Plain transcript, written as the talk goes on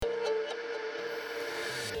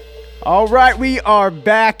All right, we are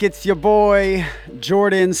back. It's your boy,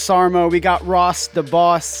 Jordan Sarmo. We got Ross the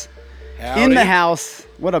Boss in the house.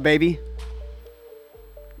 What up, baby?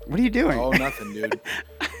 What are you doing? Oh, nothing, dude.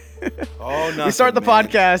 Oh, nothing. We start the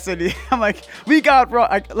podcast, and I'm like, we got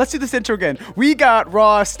Ross. Let's do this intro again. We got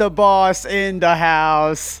Ross the Boss in the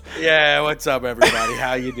house. Yeah, what's up, everybody?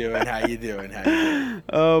 How you doing? How you doing?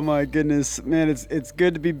 Oh, my goodness. Man, it's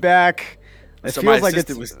good to be back. It so feels my like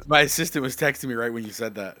assistant was texting me right when you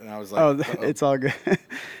said that, and I was like, "Oh, it's all good.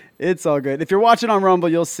 It's all good." If you're watching on Rumble,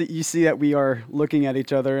 you see that we are looking at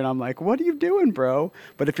each other, and I'm like, "What are you doing, bro?"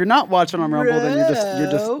 But if you're not watching on Rumble, then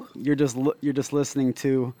you're just listening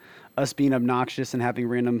to us being obnoxious and having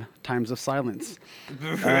random times of silence.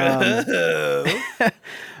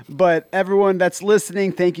 But everyone that's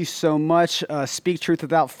listening, thank you so much.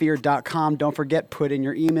 SpeakTruthWithoutFear.com. Don't forget, put in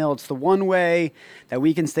your email. It's the one way that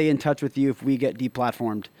we can stay in touch with you if we get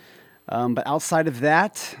deplatformed. But outside of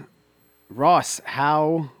that, Ross,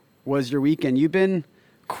 how was your weekend? You've been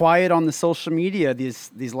quiet on the social media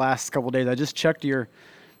these last couple of days. I just checked your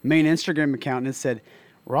main Instagram account and it said,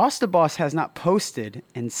 Ross the Boss has not posted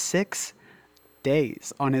in 6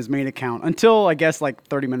 days on his main account until, I guess, like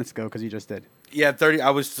 30 minutes ago because you just did. Yeah, 30.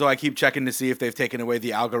 I keep checking to see if they've taken away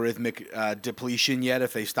the algorithmic depletion yet,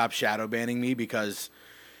 if they stopped shadow banning me, because,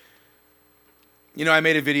 I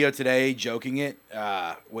made a video today joking it,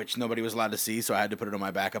 which nobody was allowed to see, so I had to put it on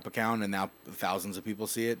my backup account, and now thousands of people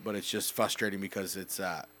see it, but it's just frustrating because it's,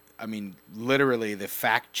 literally the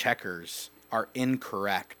fact checkers are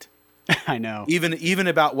incorrect. I know. Even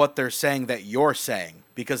about what they're saying that you're saying,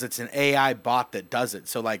 because it's an AI bot that does it.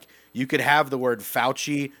 So, like, you could have the word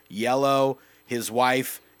Fauci, yellow, his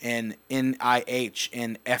wife, and NIH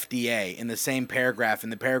and FDA in the same paragraph,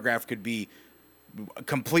 and the paragraph could be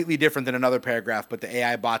completely different than another paragraph, but the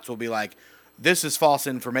AI bots will be like, this is false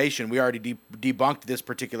information. We already debunked this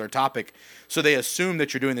particular topic. So they assume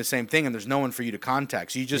that you're doing the same thing, and there's no one for you to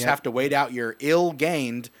contact. So you just have to wait out your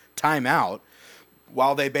ill-gained timeout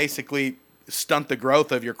while they basically stunt the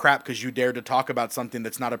growth of your crap because you dare to talk about something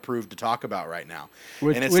that's not approved to talk about right now.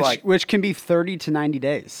 Which can be 30 to 90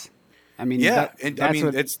 days. I mean,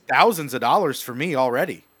 it's thousands of dollars for me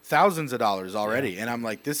already. Thousands of dollars already. Yeah. And I'm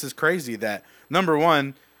like, this is crazy that, number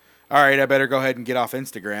one, all right, I better go ahead and get off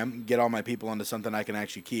Instagram, get all my people onto something I can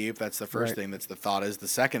actually keep. That's the first thing that's the thought is. The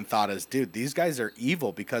second thought is, dude, these guys are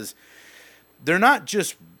evil because they're not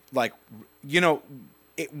just like,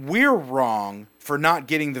 we're wrong for not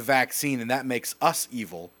getting the vaccine, and that makes us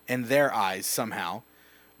evil in their eyes somehow.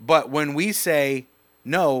 But when we say,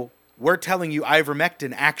 no, we're telling you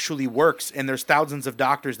ivermectin actually works, and there's thousands of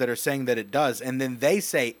doctors that are saying that it does, and then they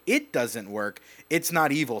say it doesn't work, it's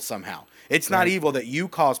not evil somehow. It's not evil that you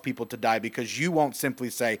cause people to die because you won't simply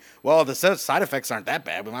say, well, the side effects aren't that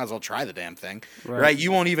bad. We might as well try the damn thing, right?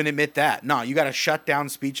 You won't even admit that. No, you got to shut down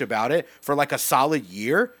speech about it for like a solid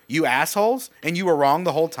year, you assholes. And you were wrong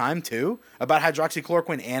the whole time, too, about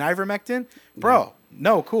hydroxychloroquine and ivermectin. Bro,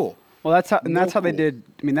 no, cool. Well, that's how they did.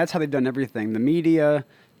 I mean, that's how they've done everything. The media,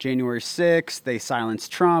 January 6th, they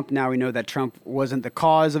silenced Trump. Now we know that Trump wasn't the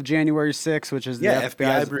cause of January 6th, which is the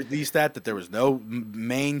FBI released that there was no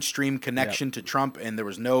mainstream connection to Trump, and there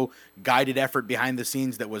was no guided effort behind the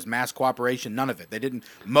scenes that was mass cooperation. None of it.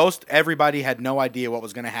 Everybody had no idea what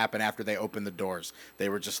was going to happen after they opened the doors. They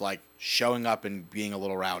were just like showing up and being a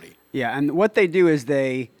little rowdy. Yeah, and what they do is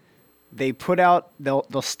they put out,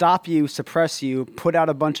 they'll stop you, suppress you, put out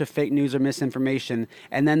a bunch of fake news or misinformation,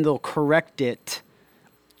 and then they'll correct it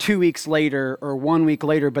 2 weeks later or 1 week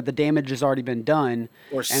later, but the damage has already been done.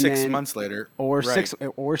 Or 6 months later. Or 6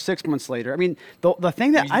 months later. I mean, the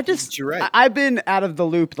thing that you're right. I've been out of the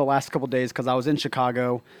loop the last couple of days because I was in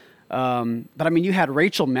Chicago. But I mean, you had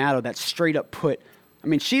Rachel Maddow that straight up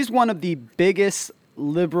she's one of the biggest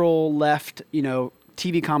liberal left,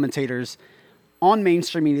 TV commentators on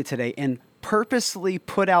mainstream media today, and purposely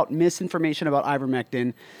put out misinformation about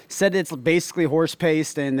ivermectin, said it's basically horse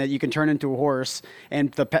paste and that you can turn into a horse,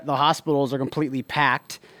 and the hospitals are completely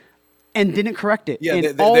packed, and didn't correct it.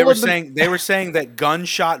 Yeah, they were saying that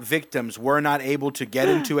gunshot victims were not able to get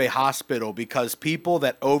into a hospital because people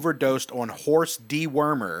that overdosed on horse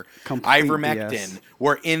dewormer ivermectin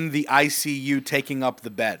were in the ICU taking up the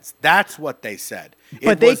beds. That's what they said.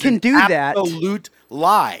 But they can do that. Absolute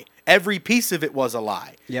lie. Every piece of it was a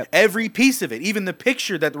lie. Yep. Every piece of it. Even the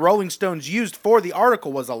picture that the Rolling Stones used for the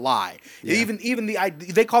article was a lie. Yeah. Even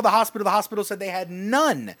they called the hospital. The hospital said they had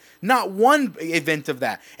not one event of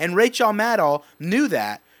that. And Rachel Maddow knew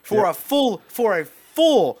that for a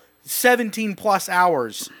full 17 plus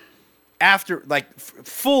hours after, like,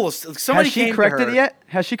 full. Somebody Has she corrected it yet?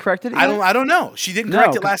 Has she corrected it yet? I don't know. She didn't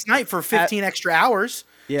correct it last night for 15 extra hours.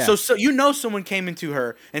 Yeah. So someone came into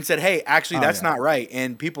her and said, "Hey, actually, that's not right,"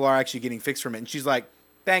 and people are actually getting fixed from it. And she's like,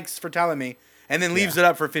 "Thanks for telling me," and then leaves it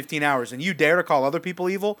up for 15 hours. And you dare to call other people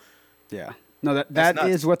evil? Yeah. No, that nuts.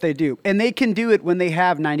 is what they do. And they can do it when they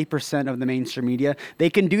have 90% of the mainstream media.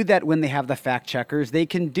 They can do that when they have the fact checkers. They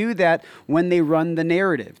can do that when they run the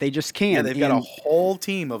narrative. They just can. Yeah, they've got a whole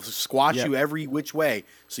team of squash you every which way,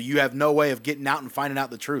 so you have no way of getting out and finding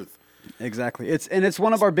out the truth. Exactly. It's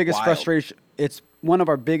one of our biggest frustration. It's one of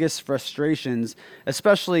our biggest frustrations,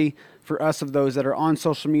 especially for us of those that are on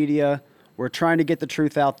social media. We're trying to get the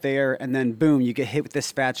truth out there, and then boom, you get hit with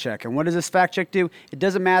this fact check. And what does this fact check do? It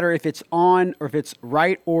doesn't matter if it's on or if it's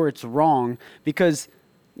right or it's wrong, because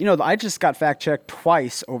I just got fact checked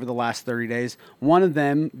twice over the last 30 days. One of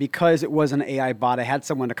them, because it was an AI bot, I had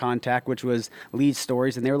someone to contact, which was Lead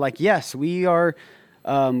Stories, and they were like, "Yes, we are."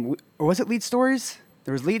 Or was it Lead Stories?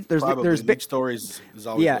 There's Lead Stories is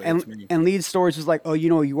always and Lead Stories was like, "Oh,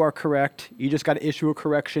 you are correct. You just got to issue a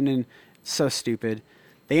correction," and so stupid.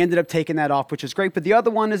 They ended up taking that off, which is great. But the other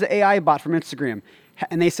one is an AI bot from Instagram.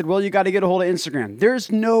 And they said, well, you got to get a hold of Instagram. There's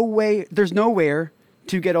nowhere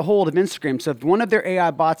to get a hold of Instagram. So if one of their AI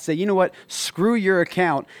bots say, you know what, screw your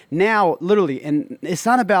account. Now, literally, and it's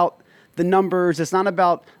not about the numbers. It's not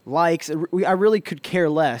about likes. I really could care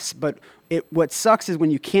less. But what sucks is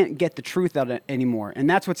when you can't get the truth out anymore. And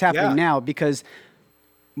that's what's happening now, because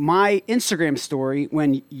my Instagram story,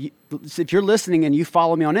 if you're listening and you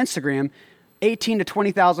follow me on Instagram, 18 to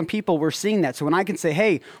 20,000 people were seeing that. So when I can say,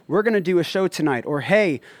 hey, we're going to do a show tonight, or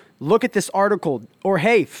hey, look at this article, or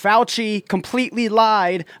hey, Fauci completely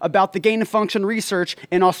lied about the gain of function research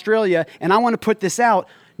in Australia, and I want to put this out.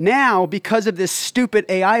 Now, because of this stupid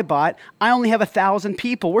AI bot, I only have 1,000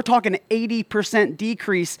 people. We're talking an 80%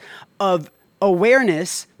 decrease of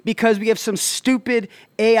awareness because we have some stupid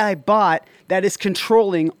AI bot that is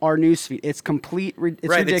controlling our newsfeed. It's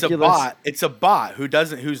ridiculous. It's a bot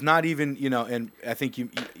who's not even, and I think you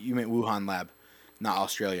meant Wuhan lab, not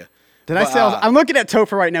Australia. I say? I'm looking at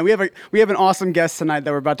Topher right now. We have an awesome guest tonight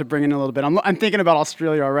that we're about to bring in a little bit. I'm thinking about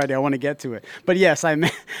Australia already. I want to get to it. But yes, I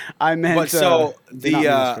meant. But so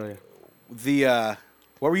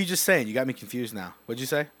what were you just saying? You got me confused now. What'd you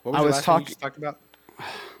say? What was the last thing you just talked about?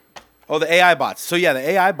 Oh, the AI bots. So yeah, the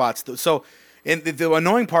AI bots. So, and the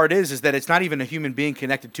annoying part is that it's not even a human being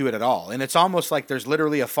connected to it at all, and it's almost like there's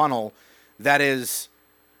literally a funnel that is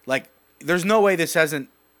like, there's no way this hasn't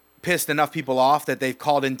pissed enough people off that they've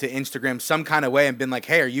called into Instagram some kind of way and been like,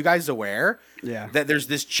 hey, are you guys aware that there's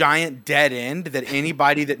this giant dead end that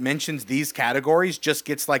anybody that mentions these categories just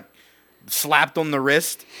gets like slapped on the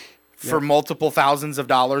wrist for multiple thousands of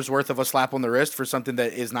dollars worth of a slap on the wrist for something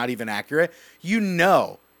that is not even accurate? You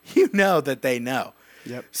know that they know.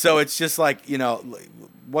 Yep. So it's just like,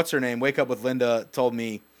 what's her name? Wake Up with Linda told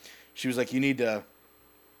me, she was like, you need to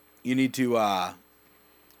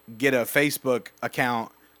get a Facebook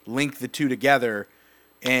account, link the two together,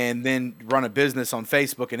 and then run a business on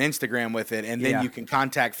Facebook and Instagram with it. And then you can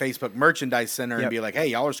contact Facebook Merchandise Center and be like, hey,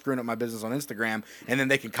 y'all are screwing up my business on Instagram. And then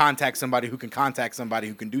they can contact somebody who can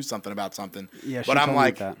do something about something. Yeah, but I'm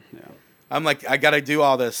like, I'm like, I got to do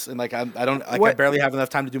all this. And like, I barely have enough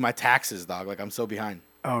time to do my taxes, dog. Like, I'm so behind.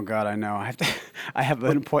 Oh God, I know. I have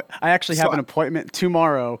an appointment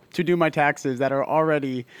tomorrow to do my taxes that are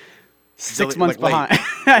already 6 months behind.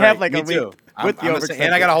 I have like a week. Too.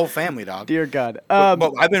 And I got a whole family, dog. Dear God.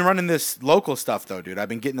 But I've been running this local stuff though, dude. I've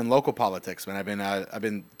been getting in local politics, man. I've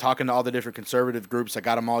been talking to all the different conservative groups. I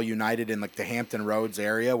got them all united in like the Hampton Roads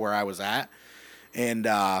area where I was at, and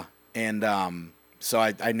so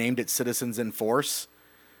I named it Citizens in Force.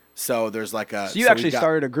 So there's like a. So you actually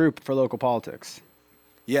started a group for local politics.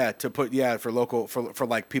 Yeah, for local for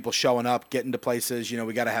like people showing up, getting to places.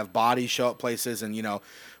 We got to have bodies show up places, and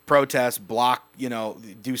protest, block,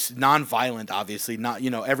 do non-violent, obviously, not,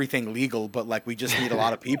 everything legal, but like we just need a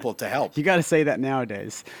lot of people to help. You got to say that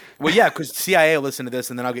nowadays. Well, yeah, because CIA will listen to this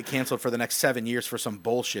and then I'll get canceled for the next 7 years for some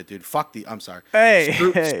bullshit, dude. I'm sorry. Hey,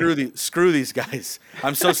 screw these guys.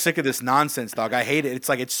 I'm so sick of this nonsense, dog. I hate it. It's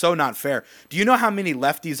like, it's so not fair. Do you know how many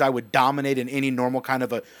lefties I would dominate in any normal kind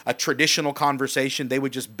of a traditional conversation? They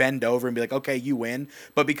would just bend over and be like, okay, you win.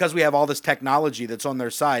 But because we have all this technology that's on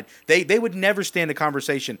their side, they would never stand a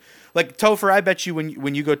conversation. Like Topher, I bet you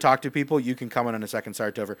when you go talk to people, you can comment on a second,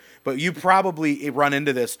 sorry Topher, but you probably run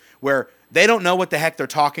into this where they don't know what the heck they're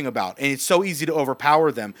talking about, and it's so easy to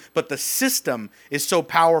overpower them, but the system is so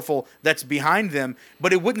powerful that's behind them,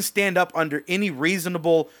 but it wouldn't stand up under any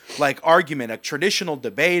reasonable like argument, a traditional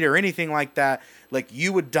debate or anything like that. Like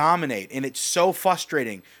you would dominate, and it's so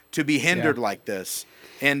frustrating to be hindered like this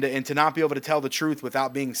and to not be able to tell the truth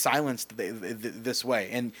without being silenced this way.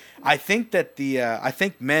 And I think that I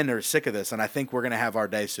think men are sick of this, and I think we're gonna have our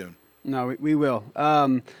day soon. No, we will.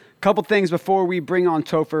 Couple things before we bring on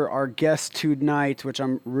Topher, our guest tonight, which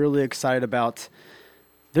I'm really excited about.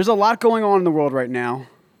 There's a lot going on in the world right now.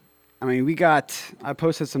 I mean, I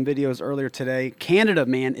posted some videos earlier today. Canada,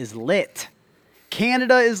 man, is lit.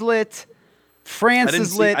 Canada is lit. France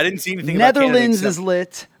is lit. I didn't see anything Netherlands about Canada is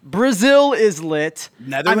lit. Brazil is lit.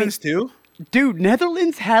 Netherlands too? Dude,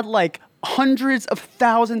 Netherlands had like hundreds of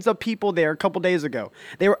thousands of people there a couple days ago.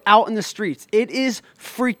 They were out in the streets. It is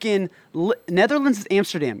freaking lit. Netherlands is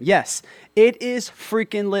Amsterdam. Yes, it is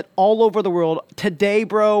freaking lit all over the world. Today,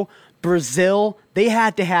 bro, Brazil, they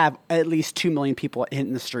had to have at least 2 million people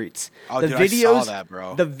hitting the streets. Oh, dude, I saw that,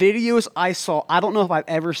 bro. The videos I saw, I don't know if I've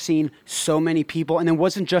ever seen so many people, and it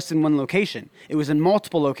wasn't just in one location. It was in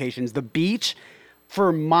multiple locations. The beach,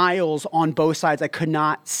 for miles on both sides, I could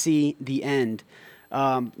not see the end.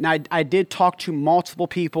 Now, I did talk to multiple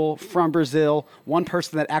people from Brazil. One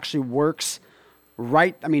person that actually works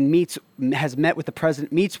has met with the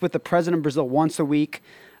president, meets with the president of Brazil once a week.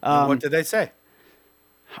 What did they say?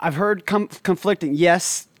 I've heard conflicting.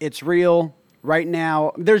 Yes, it's real. Right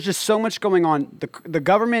now, there's just so much going on. The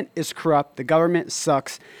government is corrupt. The government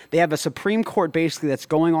sucks. They have a Supreme Court basically that's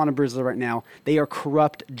going on in Brazil right now. They are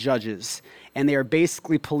corrupt judges, and they are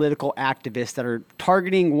basically political activists that are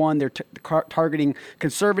targeting they're targeting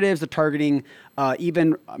conservatives. They're targeting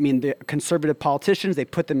the conservative politicians. They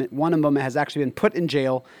put them. One of them has actually been put in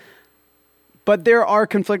jail. But there are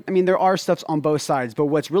there are stuffs on both sides. But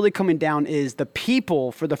what's really coming down is the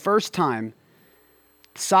people, for the first time,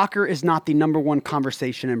 soccer is not the number one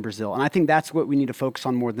conversation in Brazil. And I think that's what we need to focus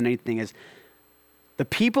on more than anything is the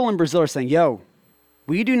people in Brazil are saying,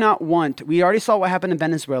 we already saw what happened in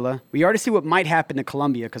Venezuela. We already see what might happen to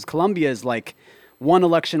Colombia, because Colombia is like one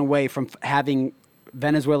election away from having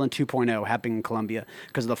Venezuela 2.0 happening in Colombia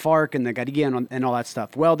because of the FARC and the Guerrilla and all that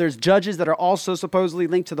stuff. Well, there's judges that are also supposedly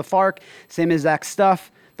linked to the FARC, same exact stuff.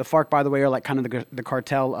 The FARC, by the way, are like kind of the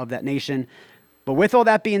cartel of that nation. But with all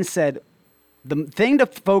that being said, the thing to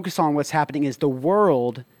focus on what's happening is the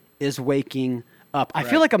world is waking up. I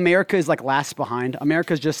feel like America is like last behind.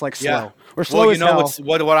 America's just like slow. Yeah. We're slow as hell.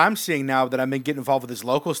 What I'm seeing now that I've been getting involved with this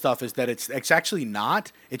local stuff is that it's actually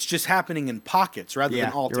not. It's just happening in pockets rather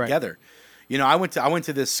than all together. Right. You know, I went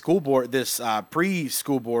to this school board,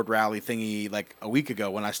 pre-school board rally thingy like a week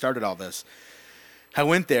ago when I started all this. I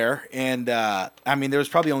went there, and there was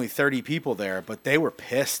probably only 30 people there, but they were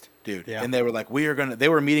pissed, dude. Yeah. And they were like, they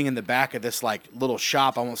were meeting in the back of this like little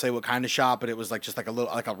shop. I won't say what kind of shop, but it was like just like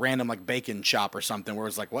a random like bacon shop or something where it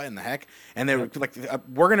was like, what in the heck? And they were like,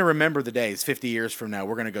 we're going to remember the days 50 years from now.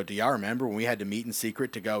 We're going to go, do y'all remember when we had to meet in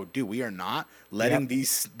secret to go, dude, we are not letting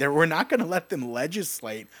we're not going to let them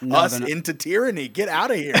legislate us into tyranny. Get out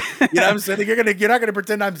of here. You know what I'm saying? You're not going to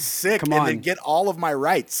pretend I'm sick and then get all of my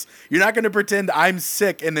rights. You're not going to pretend I'm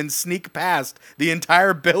sick and then sneak past the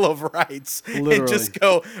entire Bill of Rights and just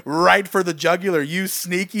go right for the jugular. You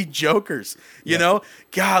sneaky jokers. You know?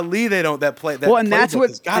 Golly, they don't that's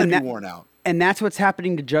what's got to be worn out. And that's what's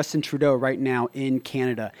happening to Justin Trudeau right now in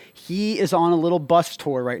Canada. He is on a little bus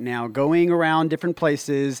tour right now, going around different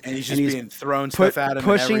places. And he's being thrown stuff at him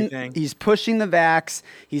and everything. He's pushing the vax.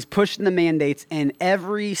 He's pushing the mandates. And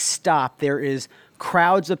every stop there is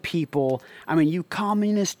crowds of people. I mean, you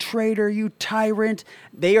communist traitor, you tyrant.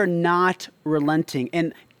 They are not relenting.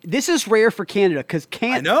 And this is rare for Canada because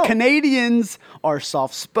Canadians are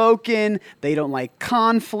soft-spoken. They don't like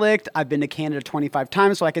conflict. I've been to Canada 25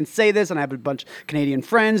 times, so I can say this, and I have a bunch of Canadian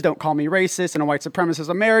friends. Don't call me racist and a white supremacist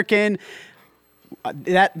American.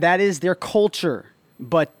 That is their culture.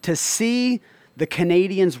 But to see the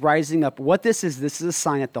Canadians rising up, what this is a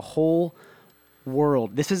sign that the whole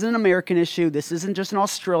world, this isn't an American issue. This isn't just an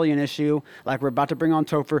Australian issue like we're about to bring on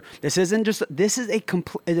Topher. This is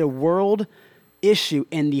a world issue,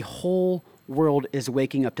 and the whole world is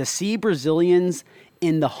waking up. To see Brazilians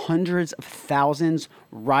in the hundreds of thousands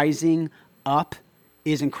rising up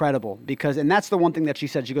is incredible and that's the one thing that she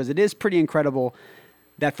said. She goes, it is pretty incredible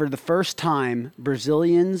that for the first time,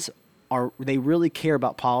 Brazilians they really care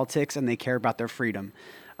about politics and they care about their freedom.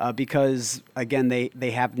 Because again,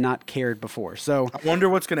 they have not cared before. So I wonder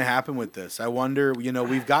what's going to happen with this. I wonder,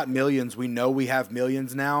 we've got millions. We know we have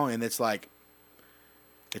millions now, and it's like,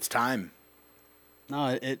 it's time.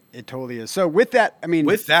 No, it totally is. So with that,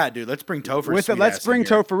 dude, let's bring Topher. Let's bring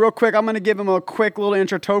Topher real quick. I'm going to give him a quick little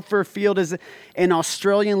intro. Topher Field is an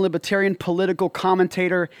Australian libertarian political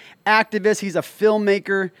commentator, activist. He's a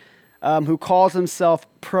filmmaker. who calls himself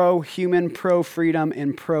pro-human, pro-freedom,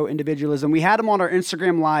 and pro-individualism. We had him on our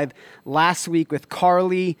Instagram live last week with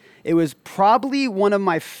Carly. It was probably one of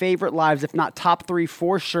my favorite lives, if not top 3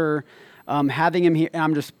 for sure. Having him here, and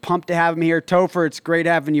I'm just pumped to have him here. Topher, it's great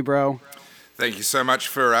having you, bro. Thank you so much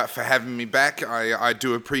for having me back. I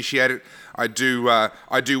do appreciate it. I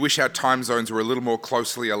do wish our time zones were a little more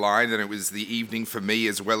closely aligned, and it was the evening for me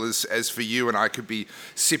as well as for you, and I could be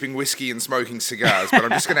sipping whiskey and smoking cigars. But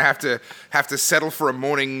I'm just going to have to settle for a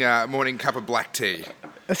morning cup of black tea.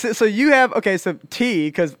 So you have so tea,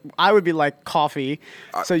 because I would be like coffee.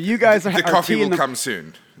 So you guys the coffee will come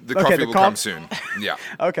soon. The coffee will come soon. Yeah.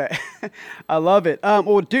 Okay. I love it.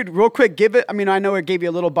 Well, dude, real quick, I know it gave you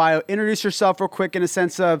a little bio. Introduce yourself real quick in a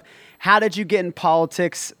sense of how did you get in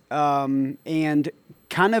politics, and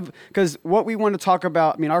kind of, because what we want to talk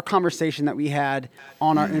about, our conversation that we had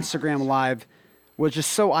on our Instagram live was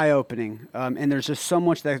just so eye-opening. And there's just so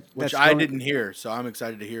much which I didn't hear, so I'm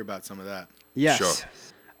excited to hear about some of that. Yes. Sure.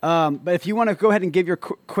 But if you want to go ahead and give your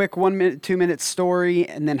quick 1 minute, 2 minute story,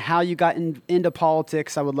 and then how you got into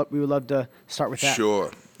politics, we would love to start with that.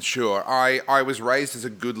 Sure. I was raised as a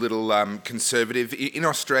good little conservative. In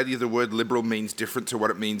Australia, the word liberal means different to what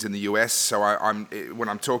it means in the US. So when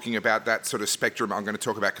I'm talking about that sort of spectrum, I'm going to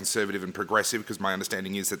talk about conservative and progressive, because my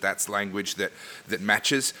understanding is that that's language that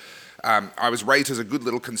matches. I was raised as a good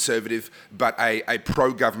little conservative, but a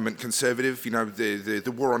pro-government conservative.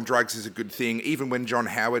 The war on drugs is a good thing. Even when John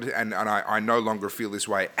Howard, and I no longer feel this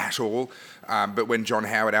way at all, but when John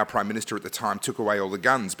Howard, our Prime Minister at the time, took away all the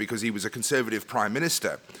guns because he was a conservative Prime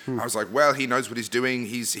Minister, I was like, well, he knows what he's doing.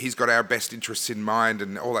 He's got our best interests in mind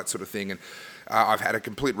and all that sort of thing. And I've had a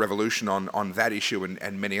complete revolution on that issue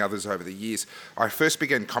and many others over the years. I first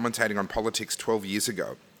began commentating on politics 12 years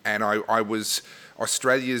ago, and I was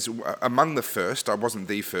Australia's, among the first, I wasn't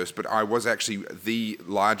the first, but I was actually the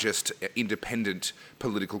largest independent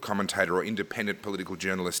political commentator or independent political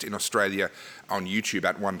journalist in Australia on YouTube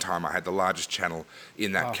at one time. I had the largest channel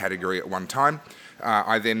in that category at one time.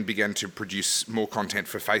 I then began to produce more content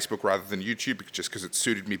for Facebook rather than YouTube, just because it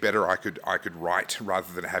suited me better. I could write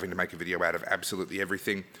rather than having to make a video out of absolutely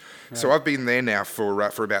everything. Right. So I've been there now for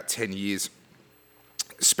about 10 years,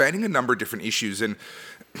 spanning a number of different issues. And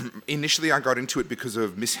initially I got into it because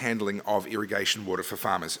of mishandling of irrigation water for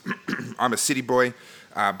farmers. I'm a city boy,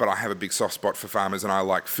 but I have a big soft spot for farmers, and I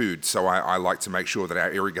like food, so I like to make sure that our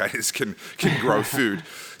irrigators can grow food.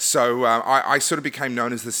 So I sort of became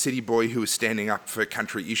known as the city boy who was standing up for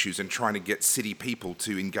country issues and trying to get city people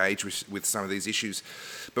to engage with some of these issues.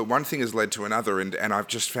 But one thing has led to another, and I've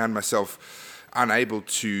just found myself unable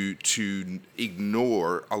to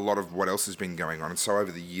ignore a lot of what else has been going on. And so over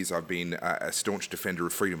the years, I've been a staunch defender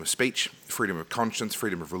of freedom of speech, freedom of conscience,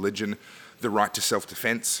 freedom of religion, the right to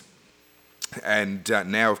self-defense. And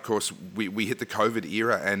now, of course, we hit the COVID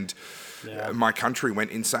era, and my country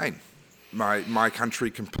went insane. My country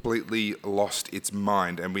completely lost its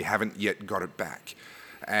mind, and we haven't yet got it back.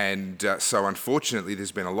 And so unfortunately,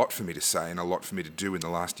 there's been a lot for me to say and a lot for me to do in the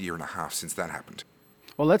last year and a half since that happened.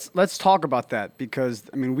 Well, let's talk about that, because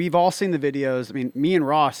we've all seen the videos. Me and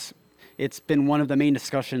Ross, it's been one of the main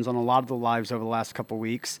discussions on a lot of the lives over the last couple of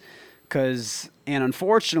weeks, and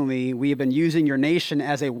unfortunately, we have been using your nation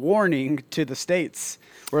as a warning to the states.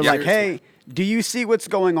 We're like, hey, do you see what's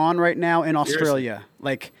going on right now in Australia? Seriously.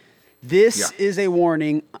 Like, this is a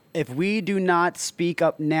warning. If we do not speak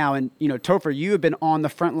up now, and Topher, you have been on the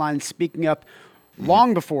front line speaking up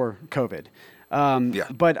long before COVID.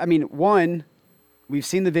 But one, we've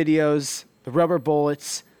seen the videos, the rubber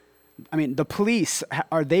bullets. The police,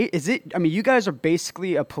 you guys are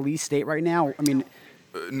basically a police state right now?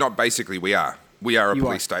 Not basically, we are. We are a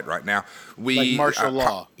police state right now. Like martial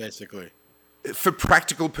law, basically. For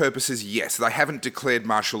practical purposes, yes. They haven't declared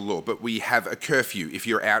martial law, but we have a curfew. If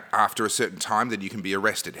you're out after a certain time, then you can be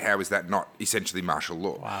arrested. How is that not essentially martial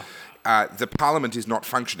law? Wow. The parliament is not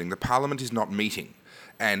functioning. The parliament is not meeting.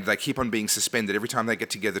 And they keep on being suspended. Every time they get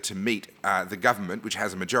together to meet, the government, which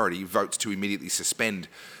has a majority, votes to immediately suspend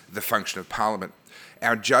the function of Parliament.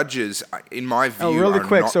 Our judges, in my view, really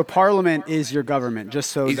quick. So Parliament is your government, just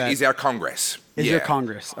so that is our Congress. Is your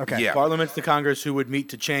Congress? Okay. Yeah. Parliament's the Congress who would meet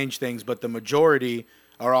to change things, but the majority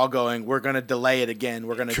are all going, we're going to delay it again.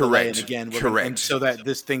 We're going to delay it again. And so that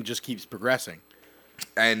this thing just keeps progressing.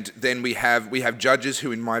 And then we have judges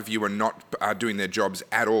who, in my view, are not doing their jobs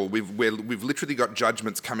at all. We've literally got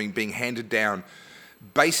judgments being handed down,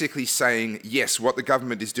 basically saying, yes, what the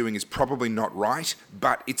government is doing is probably not right,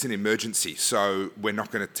 but it's an emergency, so we're not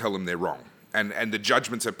going to tell them they're wrong. And the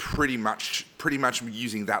judgments are pretty much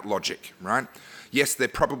using that logic, right? Yes, they're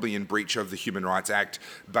probably in breach of the Human Rights Act,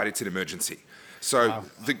 but it's an emergency. So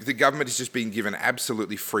the government is just being given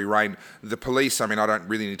absolutely free rein. The police, I mean, I don't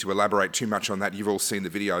really need to elaborate too much on that. You've all seen the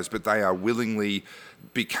videos, but they are willingly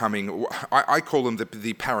becoming, I call them the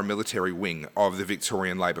paramilitary wing of the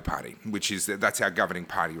Victorian Labor Party, that's our governing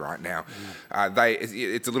party right now.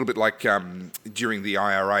 It's a little bit like during the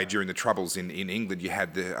IRA, during the Troubles in England, you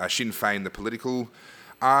had the Sinn Féin, the political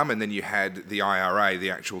arm, and then you had the IRA,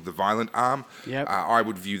 the violent arm. Yep. I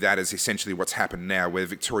would view that as essentially what's happened now, where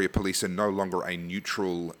Victoria Police are no longer a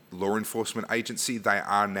neutral law enforcement agency. They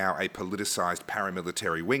are now a politicised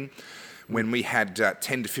paramilitary wing. When we had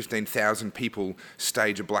 10 to 15,000 people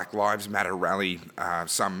stage a Black Lives Matter rally,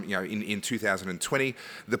 in 2020,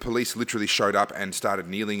 the police literally showed up and started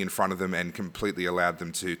kneeling in front of them and completely allowed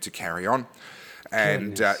them to carry on.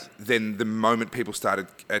 And then the moment people started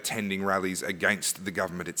attending rallies against the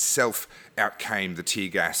government itself, out came the tear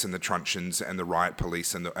gas and the truncheons and the riot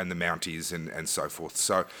police and the Mounties and so forth.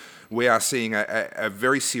 So we are seeing a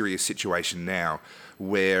very serious situation now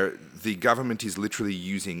where the government is literally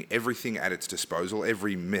using everything at its disposal,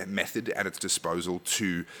 every method at its disposal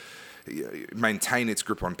to maintain its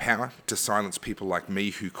grip on power, to silence people like me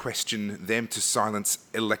who question them, to silence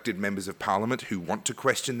elected members of parliament who want to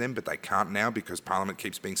question them, but they can't now because parliament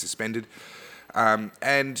keeps being suspended.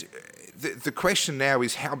 And the question now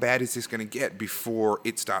is, how bad is this going to get before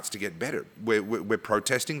it starts to get better? We're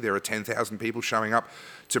protesting. There are 10,000 people showing up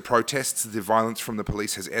to protests. The violence from the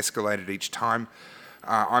police has escalated each time.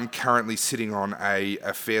 I'm currently sitting on a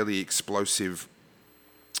fairly explosive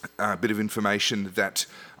bit of information that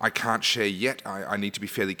I can't share yet. I need to be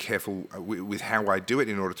fairly careful with how I do it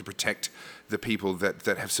in order to protect the people that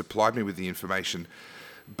have supplied me with the information.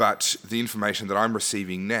 But the information that I'm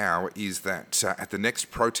receiving now is that at the next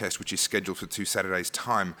protest, which is scheduled for 2 Saturdays'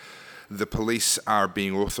 time, the police are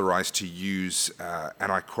being authorised to use,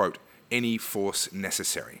 and I quote, any force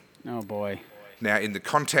necessary. Oh, boy. Now, in the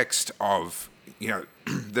context of,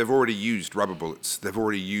 they've already used rubber bullets. They've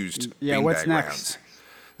already used what's beanbag next? rounds.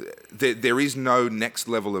 There is no next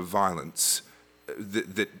level of violence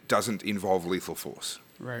that doesn't involve lethal force.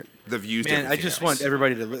 Right. They've used Man, I everything just else. want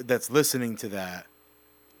everybody that's listening to that,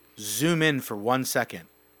 zoom in for 1 second.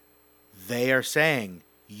 They are saying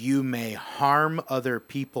you may harm other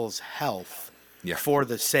people's health for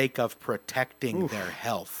the sake of protecting their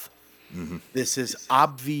health. Mm-hmm. This is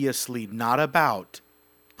obviously not about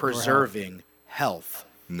preserving health.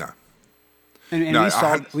 No. And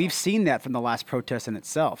we've seen that from the last protest in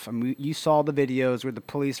itself. I mean, you saw the videos where the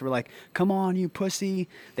police were like, "Come on, you pussy!"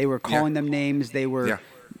 They were calling them names. They were,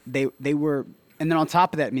 they were, and then on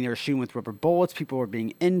top of that, I mean, they were shooting with rubber bullets. People were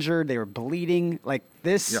being injured. They were bleeding like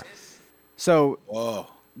this. Yeah. So,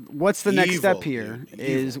 what's the next step here?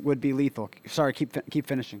 Would be lethal. Sorry, keep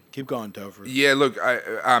finishing. Keep going, Topher. Yeah, look,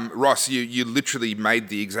 Ross, you literally made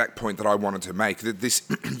the exact point that I wanted to make. That this,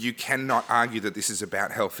 you cannot argue that this is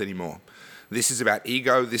about health anymore. This is about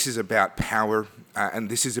ego, this is about power, and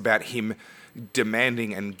this is about him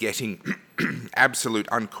demanding and getting absolute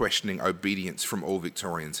unquestioning obedience from all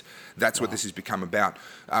Victorians. That's what this has become about.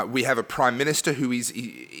 We have a Prime Minister who is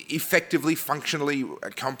effectively, functionally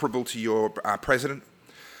comparable to your President,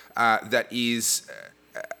 that is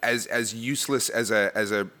as useless as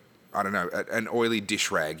a I don't know, an oily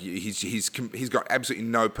dish rag. He's got absolutely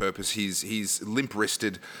no purpose. He's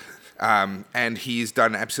limp-wristed. And he's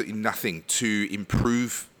done absolutely nothing to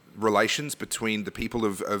improve relations between the people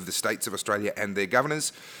of the states of Australia and their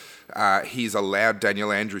governors. He's allowed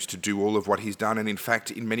Daniel Andrews to do all of what he's done, and in fact,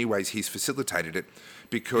 in many ways, he's facilitated it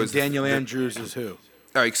because... And Daniel Andrews is who?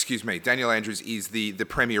 Oh, excuse me. Daniel Andrews is the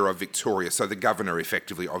Premier of Victoria, so the Governor,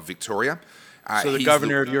 effectively, of Victoria. So the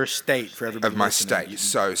governor of your state, for everybody of my listening.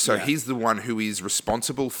 state. So he's the one who is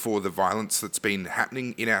responsible for the violence that's been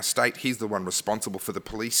happening in our state. He's the one responsible for the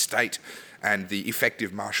police state and the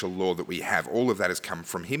effective martial law that we have. All of that has come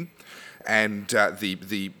from him. And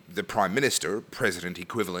the Prime Minister, President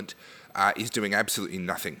equivalent, is doing absolutely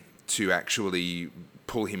nothing to actually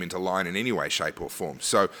pull him into line in any way, shape or form.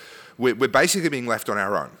 So we're basically being left on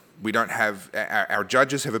our own. We don't have, our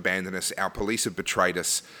judges have abandoned us, our police have betrayed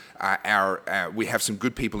us, we have some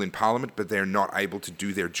good people in Parliament, but they're not able to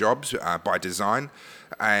do their jobs by design,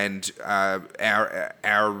 and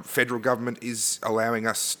our federal government is allowing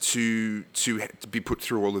us to be put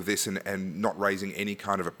through all of this and not raising any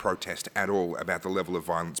kind of a protest at all about the level of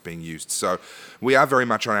violence being used. So we are very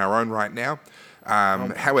much on our own right now.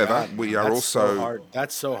 However, God, we are also...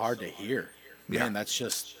 That's so hard to hear. Yeah. Man, that's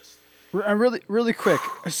just... Really quick.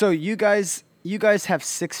 So you guys have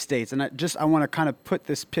 6 states, and I want to kind of put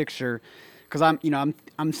this picture, because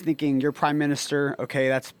I'm thinking your prime minister. Okay,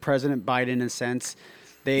 that's President Biden in a sense.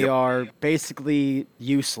 They are basically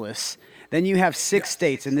useless. Then you have 6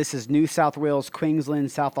 states, and this is New South Wales,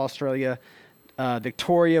 Queensland, South Australia,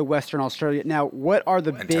 Victoria, Western Australia. Now, what are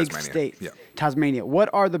the And big Tasmania, states? yeah. Tasmania. What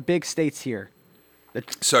are the big states here?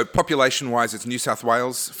 So population-wise, it's New South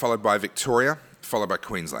Wales, followed by Victoria, followed by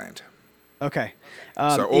Queensland. Okay.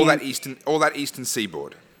 So all and- that eastern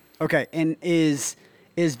seaboard. Okay, and is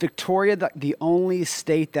Victoria the only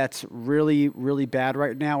state that's really, really bad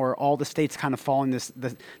right now, or all the states kind of following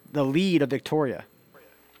the lead of Victoria?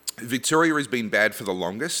 Victoria has been bad for the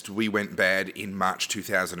longest. We went bad in March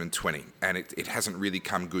 2020, and it hasn't really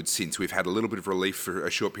come good since. We've had a little bit of relief for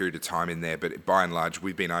a short period of time in there, but by and large,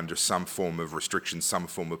 we've been under some form of restriction, some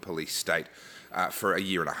form of police state for a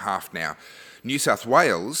year and a half now. New South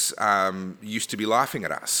Wales used to be laughing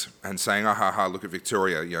at us and saying, "Oh, ha, ha, look at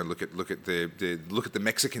Victoria! You know, look at the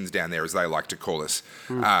Mexicans down there, as they like to call us."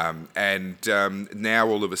 Now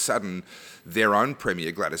all of a sudden, their own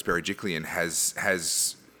premier Gladys Berejiklian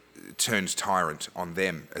has turned tyrant on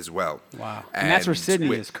them as well. Wow. And that's where Sydney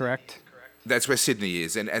we're- is, correct? That's where Sydney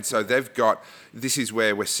is. And so they've got, this is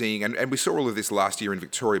where we're seeing, and we saw all of this last year in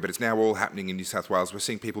Victoria, but it's now all happening in New South Wales. We're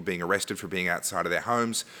seeing people being arrested for being outside of their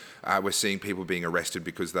homes. We're seeing people being arrested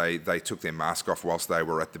because they took their mask off whilst they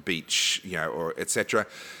were at the beach, you know, or etc.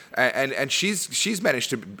 And she's managed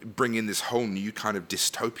to bring in this whole new kind of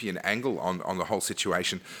dystopian angle on the whole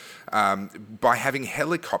situation by having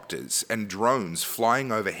helicopters and drones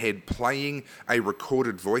flying overhead, playing a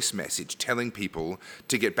recorded voice message, telling people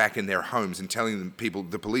to get back in their homes and telling them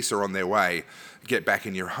the police are on their way, get back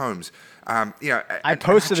in your homes. I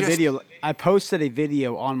posted a video. I posted a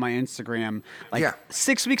video on my Instagram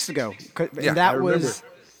 6 weeks ago. Yeah, that I was,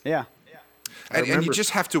 remember. And you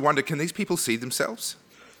just have to wonder, can these people see themselves?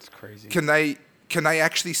 It's crazy. Can they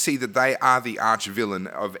actually see that they are the arch villain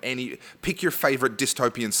of any? Pick your favorite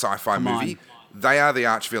dystopian sci-fi movie. They are the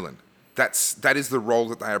arch villain. That is the role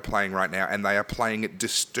that they are playing right now, and they are playing it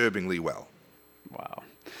disturbingly well. Wow.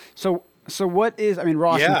 So what is? I mean,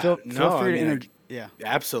 Ross, Yeah, feel no, free I mean, to yeah.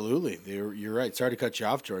 Absolutely. You're right. Sorry to cut you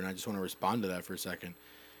off, Jordan. I just want to respond to that for a second.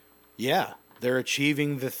 Yeah, they're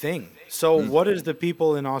achieving the thing. So what is the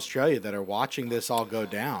people in Australia that are watching this all go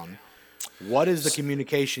down? What is the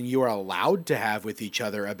communication you are allowed to have with each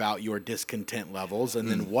other about your discontent levels? And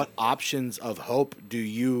then what options of hope do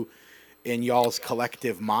you, in y'all's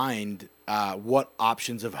collective mind, what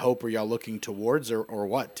options of hope are y'all looking towards or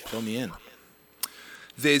what? Fill me in.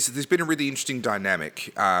 There's been a really interesting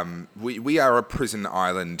dynamic. We are a prison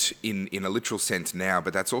island in a literal sense now,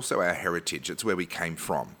 but that's also our heritage. It's where we came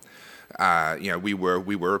from. We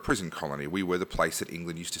were a prison colony. We were the place that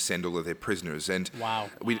England used to send all of their prisoners. And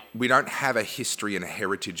Wow. we don't have a history and a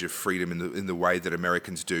heritage of freedom in the way that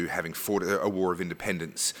Americans do, having fought a war of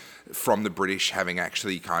independence from the British, having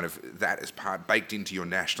actually kind of that as part baked into your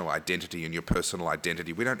national identity and your personal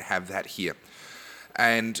identity. We don't have that here.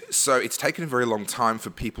 And so it's taken a very long time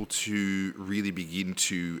for people to really begin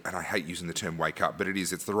to, and I hate using the term wake up, but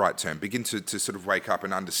it's the right term, begin to sort of wake up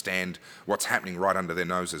and understand what's happening right under their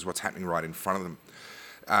noses, what's happening right in front of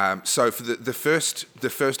them. So for the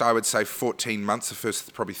first, I would say 14 months, the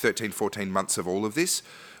first probably 13, 14 months of all of this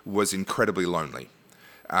was incredibly lonely.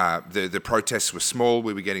 The protests were small.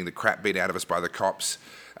 We were getting the crap beat out of us by the cops.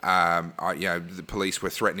 The police were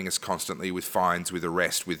threatening us constantly with fines, with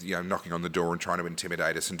arrest, with knocking on the door and trying to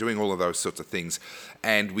intimidate us and doing all of those sorts of things.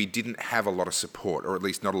 And we didn't have a lot of support, or at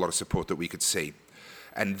least not a lot of support that we could see.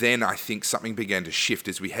 And then I think something began to shift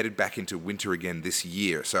as we headed back into winter again this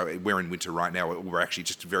year. So we're in winter right now. We're actually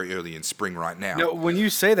just very early in spring right now. No, when you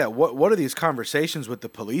say that, what are these conversations with the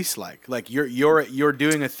police like? Like you're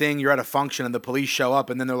doing a thing, you're at a function, and the police show up,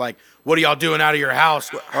 and then they're like, "What are y'all doing out of your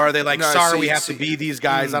house?" Or are they like, No, "Sorry, see- we have see- to be these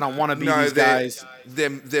guys. I don't want to be No, these guys."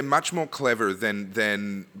 They're much more clever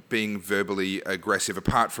than being verbally aggressive.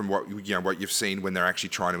 Apart from what you've seen when they're actually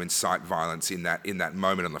trying to incite violence in that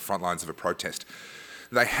moment on the front lines of a protest.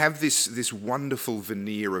 They have this wonderful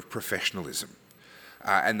veneer of professionalism,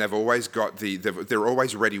 and they've always got they're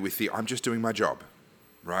always ready with the "I'm just doing my job."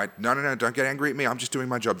 Right? No, don't get angry at me. I'm just doing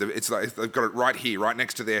my job. It's like they've got it right here, right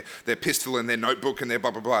next to their pistol and their notebook and their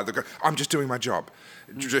blah, blah, blah. They've got, I'm just doing my job.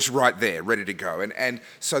 Just right there, ready to go. And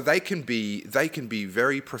so they can be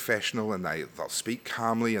very professional, and they'll speak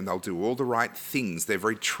calmly, and they'll do all the right things. They're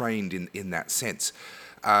very trained in that sense.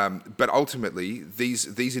 But ultimately,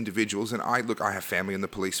 these individuals, and I have family in the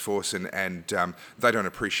police force, and they don't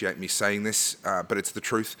appreciate me saying this, but it's the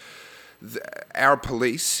truth. Our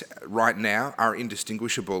police right now are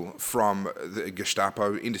indistinguishable from the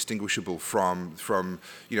Gestapo, indistinguishable from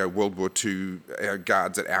World War II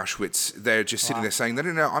guards at Auschwitz. They're just sitting there saying,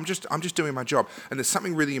 no, I'm just doing my job. And there's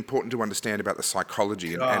something really important to understand about the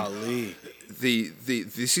psychology. And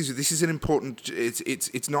this is an important.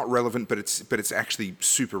 It's not relevant, but it's actually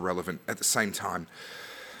super relevant at the same time.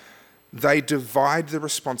 They divide the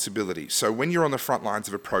responsibility. So when you're on the front lines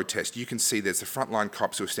of a protest, you can see there's the frontline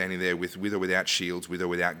cops who are standing there with or without shields, with or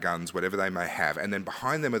without guns, whatever they may have, and then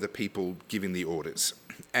behind them are the people giving the orders.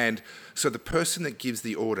 And so the person that gives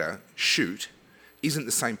the order, shoot, isn't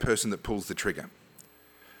the same person that pulls the trigger.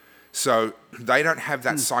 So they don't have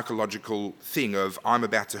that psychological thing of, I'm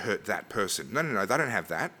about to hurt that person. No, they don't have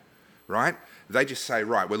that, right? They just say,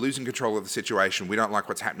 right, we're losing control of the situation. We don't like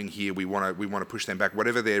what's happening here. We want to push them back,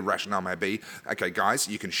 whatever their rationale may be. Okay, guys,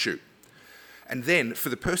 you can shoot. And then for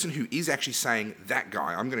the person who is actually saying, that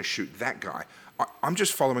guy, I'm going to shoot that guy, I'm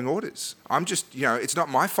just following orders. I'm just, it's not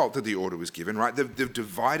my fault that the order was given, right? They've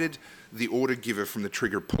divided the order giver from the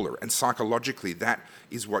trigger puller, and psychologically, that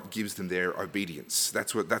is what gives them their obedience.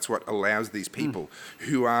 That's what allows these people,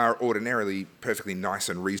 who are ordinarily perfectly nice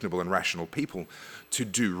and reasonable and rational people, to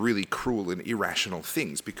do really cruel and irrational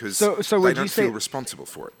things because so they don't feel responsible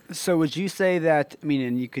for it. So would you say that,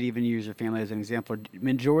 and you could even use your family as an example,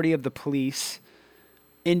 majority of the police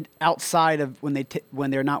outside of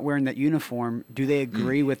when they're not wearing that uniform, do they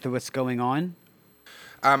agree with what's going on?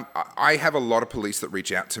 I have a lot of police that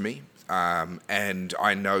reach out to me, and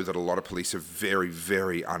I know that a lot of police are very,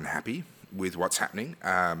 very unhappy with what's happening.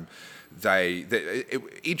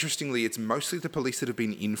 Interestingly, it's mostly the police that have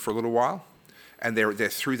been in for a little while, and they're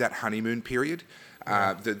through that honeymoon period.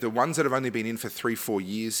 The ones that have only been in for 3-4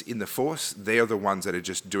 years in the force, they're the ones that are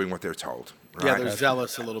just doing what they're told. Right? Yeah, they're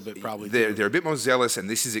zealous a little bit, probably. They're a bit more zealous, and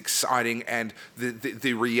this is exciting. And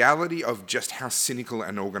the reality of just how cynical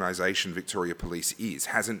an organisation Victoria Police is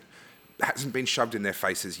hasn't been shoved in their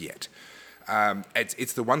faces yet.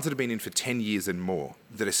 It's the ones that have been in for 10 years and more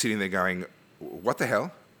that are sitting there going, what the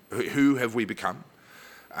hell? Who have we become?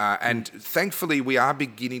 And thankfully, we are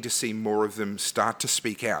beginning to see more of them start to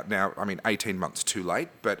speak out. Now, 18 months too late,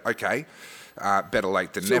 but okay, better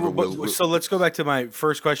late than never. So let's go back to my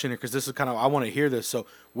first question here, because this is I want to hear this. So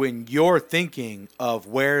when you're thinking of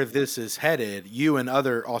where this is headed, you and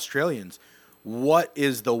other Australians, what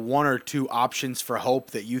is the one or two options for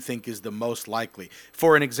hope that you think is the most likely?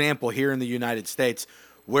 For an example, here in the United States,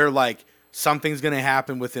 where something's going to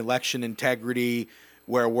happen with election integrity,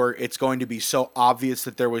 where it's going to be so obvious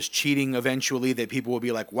that there was cheating eventually that people will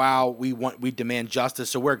be like, wow, we demand justice.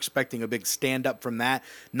 So we're expecting a big stand up from that.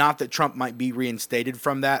 Not that Trump might be reinstated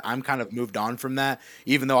from that. I'm kind of moved on from that,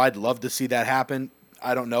 even though I'd love to see that happen.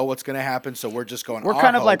 I don't know what's going to happen. So we're just going, we're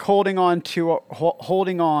kind of like holding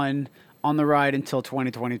on the ride until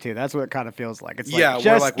 2022. That's what it kind of feels like. It's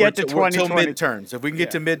get to 2022. Midterms. If we can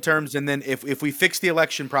get to midterms, and then if we fix the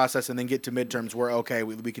election process and then get to midterms, we're okay.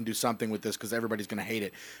 We can do something with this because everybody's going to hate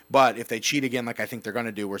it. But if they cheat again, like I think they're going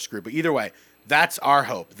to do, we're screwed. But either way, that's our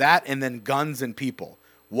hope. That and then guns and people.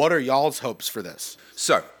 What are y'all's hopes for this?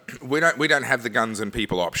 So we don't have the guns and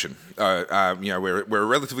people option. We're a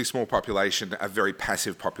relatively small population, a very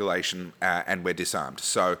passive population, and we're disarmed.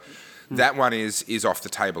 So. That one is off the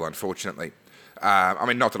table, unfortunately.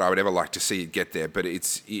 Not that I would ever like to see it get there, but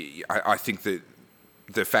I think that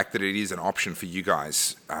the fact that it is an option for you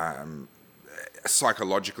guys,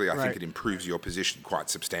 psychologically, I think it improves your position quite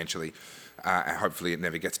substantially. And hopefully it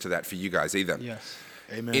never gets to that for you guys either. Yes.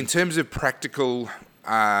 Amen. In terms of practical,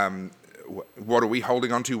 what are we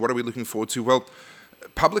holding on to? What are we looking forward to? Well,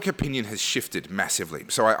 public opinion has shifted massively.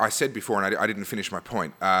 So I said before, and I didn't finish my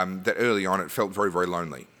point, that early on it felt very, very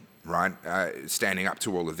lonely. Right, standing up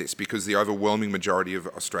to all of this, because the overwhelming majority of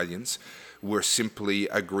Australians were simply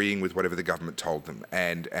agreeing with whatever the government told them,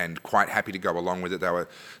 and quite happy to go along with it. They were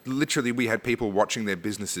literally, we had people watching their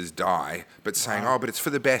businesses die, but saying, "Oh, but it's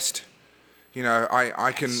for the best."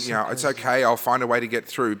 I can, it's okay. I'll find a way to get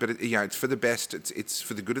through, but it's for the best. It's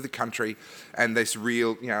for the good of the country, and this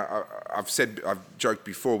real, I've joked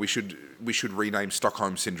before. We should rename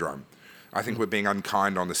Stockholm Syndrome. I think we're being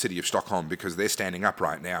unkind on the city of Stockholm because they're standing up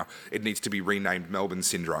right now. It needs to be renamed Melbourne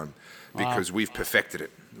Syndrome because we've perfected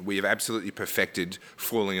it. We have absolutely perfected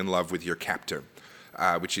falling in love with your captor,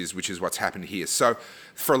 which is what's happened here. So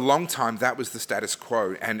for a long time, that was the status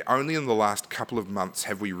quo. And only in the last couple of months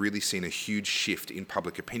have we really seen a huge shift in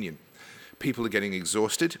public opinion. People are getting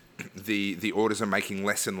exhausted. The orders are making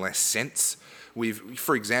less and less sense.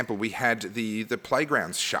 For example, we had the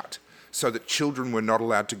playgrounds shut, so that children were not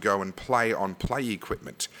allowed to go and play on play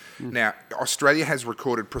equipment. Now, Australia has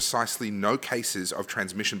recorded precisely no cases of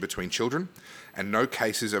transmission between children and no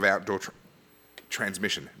cases of outdoor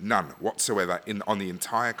transmission, none whatsoever on the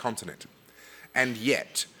entire continent. And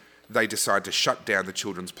yet, they decide to shut down the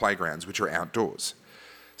children's playgrounds, which are outdoors.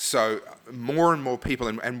 So more and more people,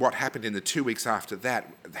 and what happened in the 2 weeks after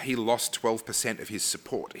that, he lost 12% of his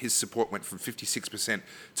support. His support went from 56%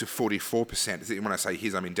 to 44%. When I say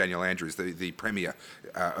his, I mean Daniel Andrews, the Premier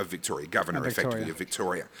of Victoria, Governor effectively of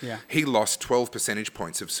Victoria. Yeah. He lost 12 percentage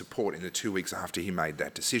points of support in the 2 weeks after he made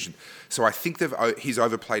that decision. So I think he's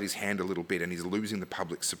overplayed his hand a little bit and he's losing the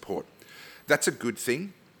public support. That's a good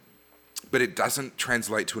thing. But it doesn't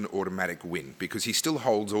translate to an automatic win because he still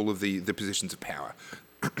holds all of the positions of power.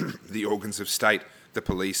 The organs of state, the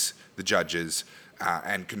police, the judges,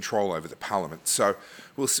 and control over the parliament. So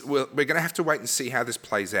we're going to have to wait and see how this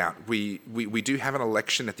plays out. We do have an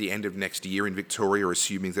election at the end of next year in Victoria,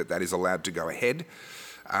 assuming that is allowed to go ahead.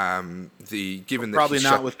 Given that Probably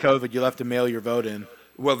not with COVID, you'll have to mail your vote in.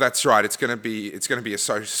 Well, that's right. It's going to be a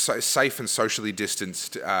so safe and socially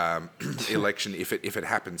distanced election if it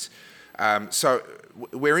happens. So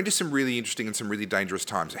we're into some really interesting and some really dangerous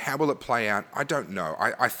times. How will it play out? I don't know.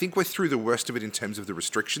 I think we're through the worst of it in terms of the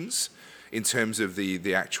restrictions, in terms of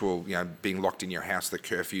the actual, being locked in your house, the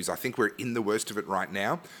curfews. I think we're in the worst of it right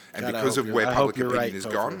now. And because of where public opinion is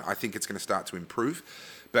gone, I think it's going to start to improve.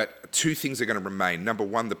 But two things are going to remain. Number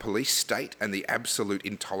one, the police state and the absolute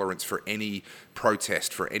intolerance for any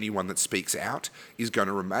protest, for anyone that speaks out, is going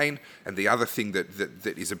to remain. And the other thing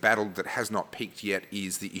that is a battle that has not peaked yet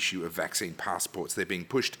is the issue of vaccine passports. They're being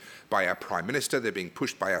pushed by our Prime Minister, they're being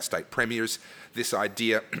pushed by our state premiers. This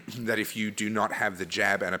idea that if you do not have the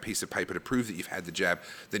jab and a piece of paper to prove that you've had the jab,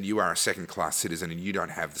 then you are a second-class citizen and you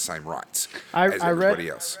don't have the same rights as everybody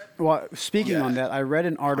else. Well, speaking on that, I read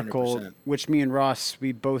an article 100%. which me and Ross,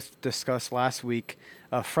 we both discussed last week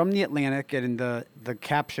from The Atlantic, and the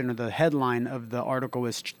caption or the headline of the article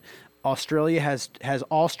was Australia has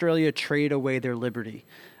Australia trade away their liberty.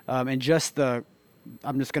 And I'm just going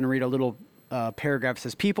to read a little paragraph. It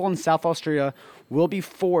says, people in South Australia will be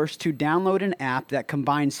forced to download an app that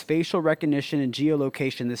combines facial recognition and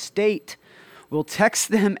geolocation. The state will text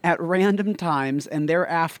them at random times and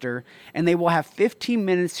thereafter, and they will have 15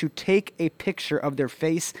 minutes to take a picture of their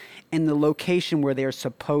face and the location where they are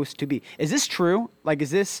supposed to be. Is this true? Like, is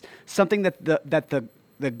this something that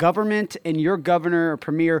the government and your governor or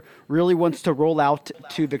premier really wants to roll out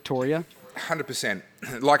to Victoria? 100%.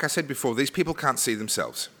 Like I said before, these people can't see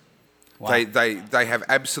themselves. Wow. They have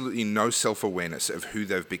absolutely no self-awareness of who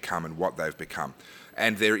they've become and what they've become.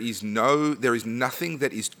 And there is nothing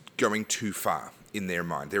that is going too far in their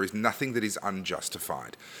mind. There is nothing that is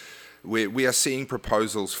unjustified. We are seeing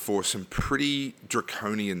proposals for some pretty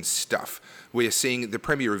draconian stuff. We are seeing the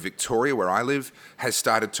Premier of Victoria, where I live, has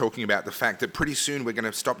started talking about the fact that pretty soon we're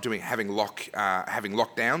going to stop having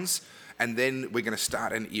lockdowns, and then we're going to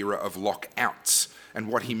start an era of lockouts. And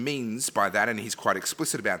what he means by that, and he's quite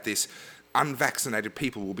explicit about this, unvaccinated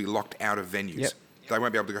people will be locked out of venues. Yep. They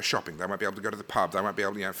won't be able to go shopping. They won't be able to go to the pub. They won't be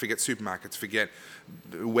able to, forget supermarkets, forget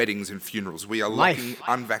weddings and funerals. We are locking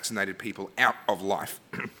unvaccinated people out of life.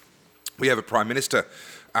 We have a Prime Minister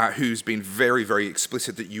who's been very, very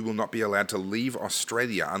explicit that you will not be allowed to leave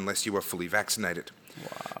Australia unless you are fully vaccinated.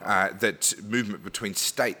 Wow. That movement between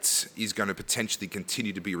states is going to potentially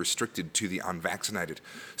continue to be restricted to the unvaccinated.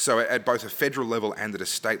 So at both a federal level and at a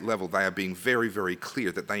state level, they are being very, very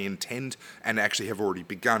clear that they intend and actually have already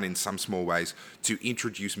begun in some small ways to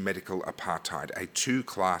introduce medical apartheid, a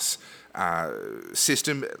two-class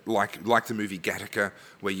system like the movie Gattaca,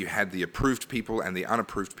 where you had the approved people and the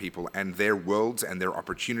unapproved people, and their worlds and their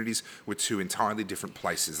opportunities were two entirely different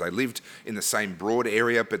places. They lived in the same broad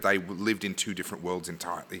area, but they lived in two different worlds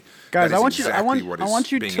entirely. Guys, I want you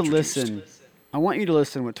to listen. I want you to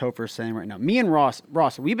listen to what Topher's saying right now. Me and Ross,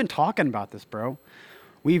 we've been talking about this, bro.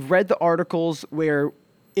 We've read the articles where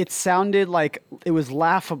it sounded like it was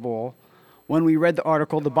laughable when we read the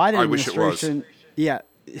article. The Biden administration, wish it was. Yeah.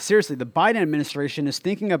 Seriously, the Biden administration is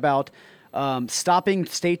thinking about stopping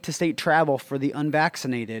state-to-state travel for the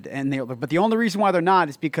unvaccinated, but the only reason why they're not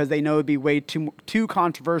is because they know it'd be way too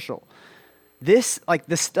controversial. This, like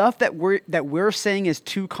the stuff that we're saying is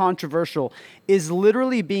too controversial, is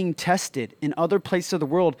literally being tested in other places of the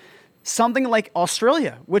world. Something like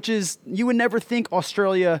Australia, which is, you would never think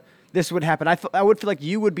Australia this would happen. I would feel like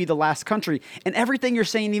you would be the last country. And everything you're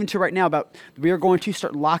saying even to right now about we are going to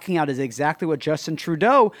start locking out is exactly what Justin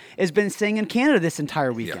Trudeau has been saying in Canada this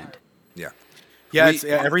entire weekend. Yeah.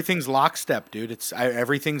 Everything's lockstep, dude.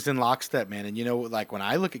 Everything's in lockstep, man. And like when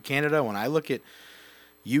I look at Canada, when I look at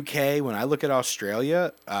UK, when I look at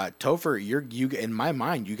Australia, Topher, you in my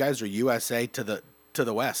mind, you guys are USA to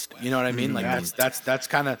the west. You know what I mean? Like that's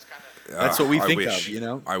kind of. That's what we think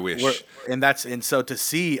of, I wish. And so to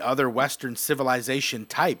see other Western civilization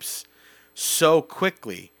types so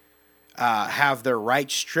quickly have their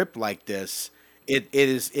rights stripped like this it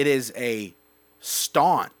is a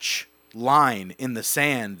staunch line in the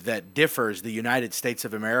sand that differs the United States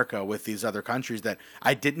of America with these other countries that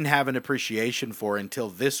I didn't have an appreciation for until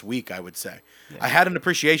this week, I would say. I had an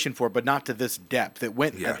appreciation for it, but not to this depth. It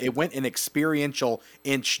went an experiential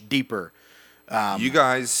inch deeper. You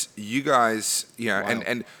guys, Wow.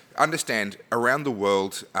 and understand, around the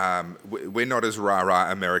world, we're not as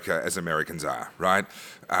rah-rah America as Americans are, right?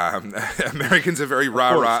 Americans are very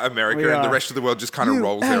rah-rah America, and the rest of the world just kind of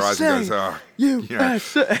rolls their eyes and goes, oh,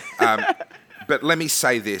 USA. But let me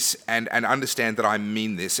say this, and understand that I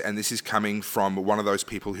mean this, and this is coming from one of those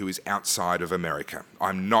people who is outside of America.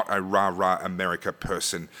 I'm not a rah-rah America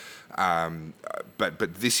person, but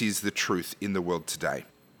this is the truth in the world today.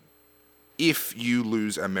 If you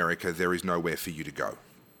lose America, there is nowhere for you to go.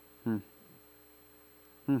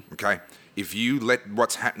 Okay? If you let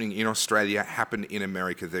what's happening in Australia happen in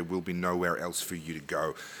America, there will be nowhere else for you to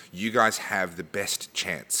go. You guys have the best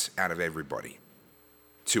chance out of everybody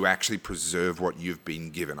to actually preserve what you've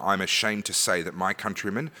been given. I'm ashamed to say that my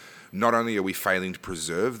countrymen, not only are we failing to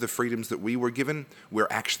preserve the freedoms that we were given, we're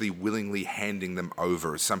actually willingly handing them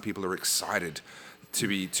over. Some people are excited to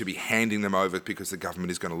be handing them over because the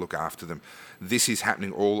government is going to look after them. This is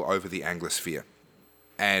happening all over the Anglosphere.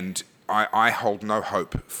 And I hold no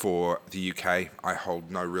hope for the UK. I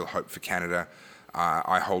hold no real hope for Canada.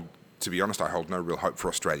 To be honest, I hold no real hope for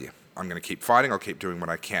Australia. I'm going to keep fighting. I'll keep doing what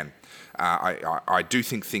I can. I do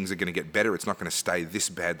think things are going to get better. It's not going to stay this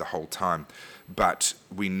bad the whole time. But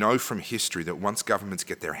we know from history that once governments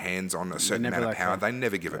get their hands on a certain amount of power, they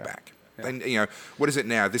never give it back. Yeah. What is it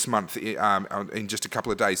now? This month, in just a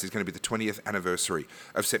couple of days, is going to be the 20th anniversary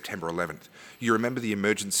of September 11th. You remember the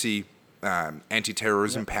emergency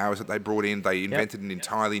anti-terrorism powers that they brought in. They invented an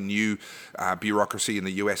entirely new bureaucracy in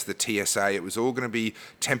the US, the TSA. It was all going to be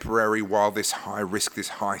temporary while this high risk, this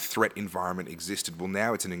high threat environment existed. Well,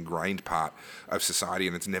 now it's an ingrained part of society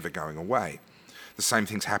and it's never going away. The same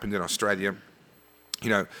thing's happened in Australia.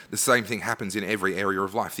 The same thing happens in every area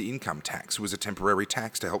of life. The income tax was a temporary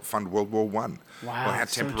tax to help fund World War I. Wow, well, how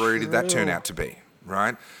temporary did that turn out to be,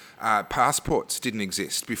 right? Passports didn't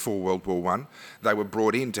exist before World War I. They were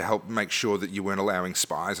brought in to help make sure that you weren't allowing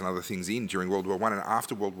spies and other things in during World War I. And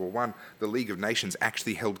after World War I, the League of Nations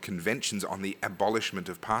actually held conventions on the abolishment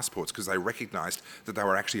of passports because they recognised that they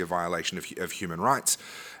were actually a violation of human rights.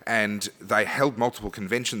 And they held multiple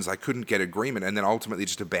conventions. They couldn't get agreement and then ultimately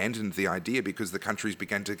just abandoned the idea because the countries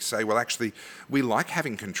began to say, well, actually, we like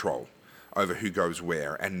having control over who goes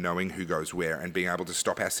where and knowing who goes where and being able to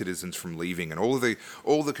stop our citizens from leaving and all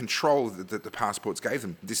the control that the passports gave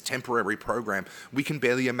them. This temporary program, we can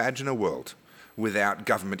barely imagine a world without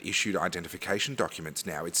government-issued identification documents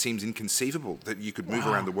now. It seems inconceivable that you could move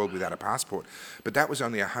around the world without a passport. But that was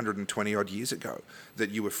only 120-odd years ago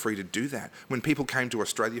that you were free to do that. When people came to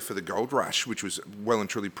Australia for the gold rush, which was well and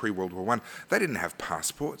truly pre-World War I, they didn't have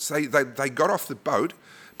passports. They got off the boat,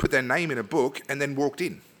 put their name in a book, and then walked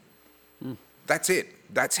in. That's it.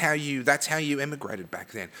 That's how you emigrated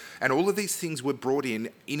back then. And all of these things were brought in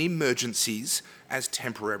emergencies as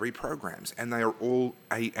temporary programs, and they are all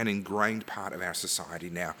an ingrained part of our society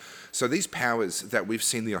now. So these powers that we've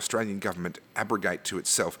seen the Australian government abrogate to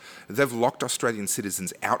itself, they've locked Australian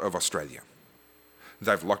citizens out of Australia.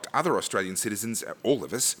 They've locked other Australian citizens, all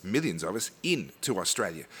of us, millions of us, into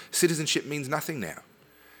Australia. Citizenship means nothing now.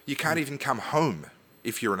 You can't even come home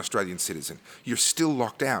if you're an Australian citizen. You're still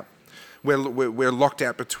locked out. We're locked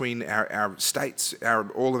out between our states.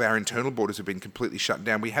 All of our internal borders have been completely shut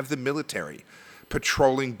down. We have the military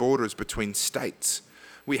patrolling borders between states.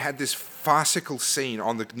 We had this farcical scene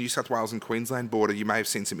on the New South Wales and Queensland border. You may have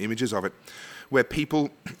seen some images of it, where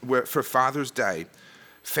people were, for Father's Day,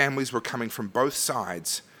 families were coming from both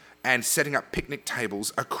sides and setting up picnic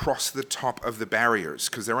tables across the top of the barriers,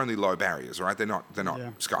 because they're only low barriers, right? They're not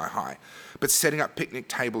sky high. But setting up picnic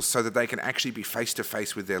tables so that they can actually be face to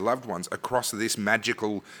face with their loved ones across this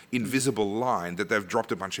magical, invisible line that they've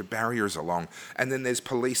dropped a bunch of barriers along. And then there's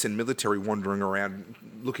police and military wandering around,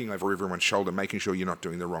 looking over everyone's shoulder, making sure you're not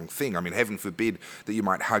doing the wrong thing. I mean, heaven forbid that you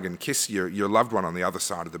might hug and kiss your loved one on the other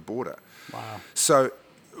side of the border. Wow. So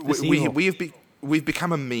we've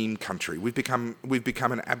become a meme country. We've become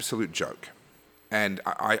an absolute joke. And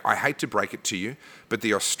I hate to break it to you, but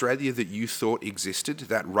the Australia that you thought existed,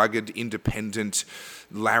 that rugged, independent,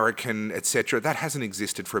 larrikin, etc., that hasn't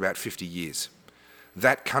existed for about 50 years.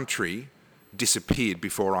 That country disappeared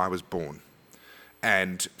before I was born.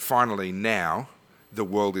 And finally now, the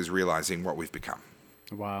world is realizing what we've become.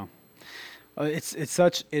 Wow. It's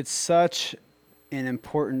such an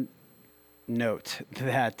important note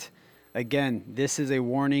that, again, this is a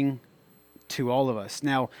warning to all of us.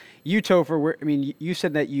 Now, you, Topher, you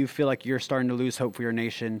said that you feel like you're starting to lose hope for your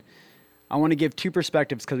nation. I want to give two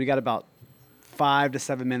perspectives because we got about 5 to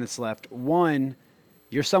 7 minutes left. One,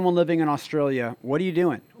 you're someone living in Australia. What are you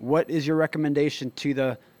doing? What is your recommendation to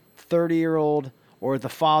the 30-year-old or the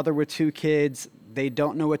father with 2 kids? They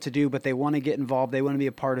don't know what to do, but they want to get involved. They want to be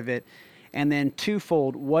a part of it. And then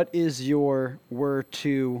twofold, what is your word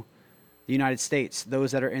to the United States,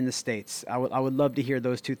 those that are in the States? I would love to hear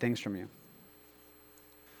those 2 things from you.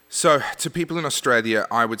 So to people in Australia,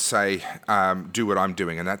 I would say do what I'm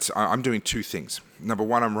doing, and I'm doing 2 things. Number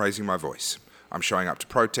one, I'm raising my voice. I'm showing up to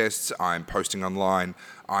protests, I'm posting online,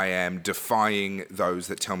 I am defying those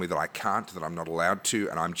that tell me that I can't, that I'm not allowed to,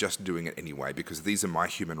 and I'm just doing it anyway because these are my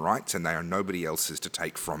human rights and they are nobody else's to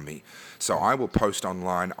take from me. So I will post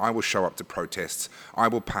online, I will show up to protests, I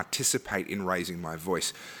will participate in raising my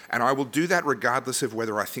voice, and I will do that regardless of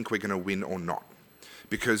whether I think we're going to win or not.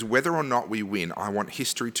 Because whether or not we win, I want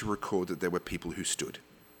history to record that there were people who stood.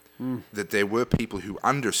 That there were people who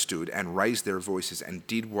understood and raised their voices and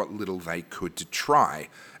did what little they could to try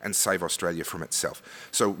and save Australia from itself.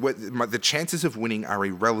 So the chances of winning are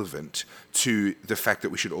irrelevant to the fact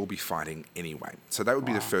that we should all be fighting anyway. So that would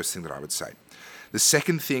be the first thing that I would say. The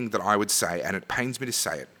second thing that I would say, and it pains me to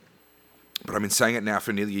say it, but I've been saying it now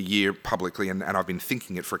for nearly a year publicly, and I've been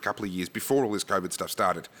thinking it for a couple of years before all this COVID stuff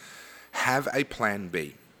started. Have a plan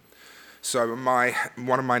B. So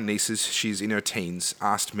one of my nieces, she's in her teens,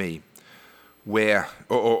 asked me where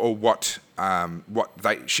or what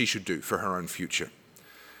she should do for her own future.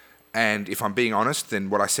 And if I'm being honest,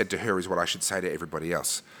 then what I said to her is what I should say to everybody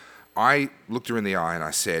else. I looked her in the eye and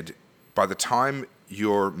I said, by the time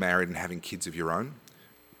you're married and having kids of your own,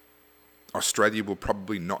 Australia will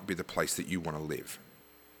probably not be the place that you want to live.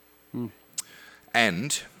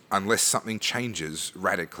 And unless something changes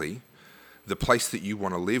radically, the place that you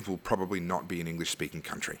want to live will probably not be an English-speaking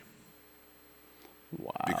country.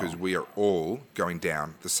 Wow. Because we are all going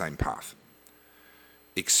down the same path.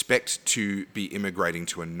 Expect to be immigrating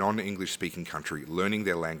to a non-English speaking country, learning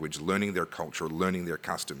their language, learning their culture, learning their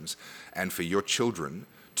customs, and for your children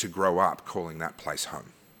to grow up calling that place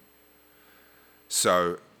home.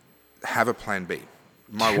 So have a plan B.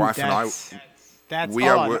 My wife and I, that's we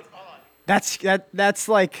odd. are... That's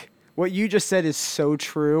like what you just said is so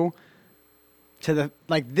true.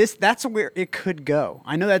 That's where it could go.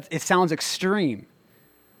 I know that it sounds extreme.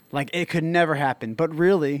 Like it could never happen, but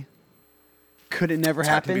really, could it never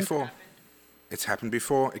happen? It's happened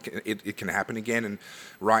before. It can happen again, and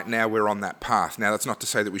right now we're on that path. Now, that's not to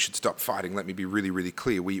say that we should stop fighting. Let me be really, really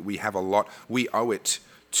clear. We have a lot. We owe it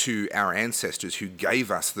to our ancestors who gave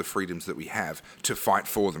us the freedoms that we have to fight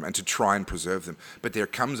for them and to try and preserve them. But there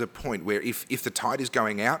comes a point where if the tide is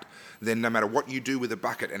going out, then no matter what you do with a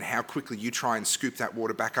bucket and how quickly you try and scoop that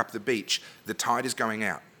water back up the beach, the tide is going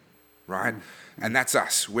out, right? And that's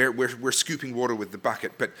us. We're scooping water with the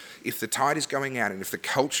bucket. But if the tide is going out and if the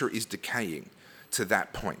culture is decaying to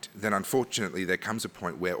that point, then unfortunately there comes a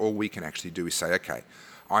point where all we can actually do is say, okay,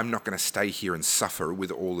 I'm not going to stay here and suffer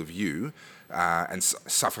with all of you and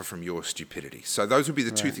suffer from your stupidity. So those would be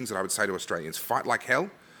the 2 things that I would say to Australians. Fight like hell,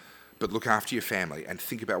 but look after your family and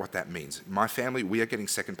think about what that means. My family, we are getting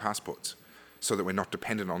second passports so that we're not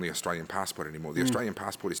dependent on the Australian passport anymore. The Australian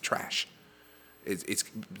passport is trash.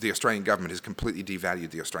 The Australian government has completely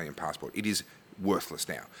devalued the Australian passport. It is worthless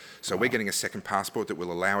now. So we're getting a second passport that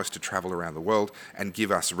will allow us to travel around the world and give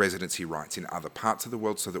us residency rights in other parts of the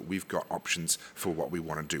world so that we've got options for what we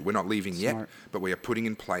want to do. We're not leaving yet, but we are putting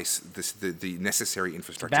in place the necessary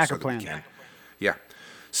infrastructure so that we can. Yeah.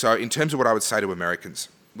 So in terms of what I would say to Americans,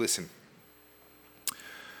 listen,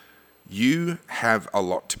 you have a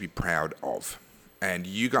lot to be proud of, and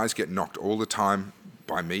you guys get knocked all the time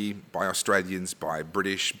by me, by Australians, by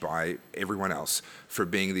British, by everyone else for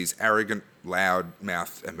being these arrogant,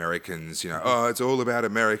 loud-mouthed Americans, oh, it's all about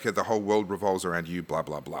America, the whole world revolves around you, blah,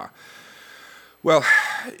 blah, blah. Well,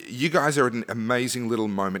 you guys are at an amazing little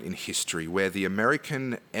moment in history where the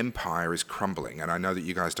American empire is crumbling, and I know that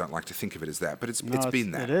you guys don't like to think of it as that, but it's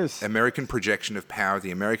been that. It is. American projection of power,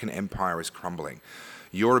 the American empire is crumbling.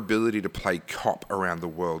 Your ability to play cop around the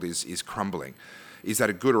world is crumbling. Is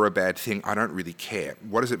that a good or a bad thing? I don't really care.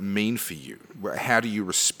 What does it mean for you? How do you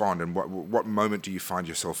respond, and what moment do you find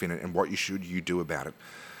yourself in it, and what should you do about it?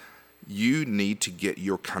 You need to get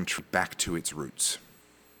your country back to its roots,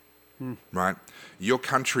 right? Your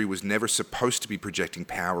country was never supposed to be projecting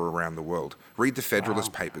power around the world. Read the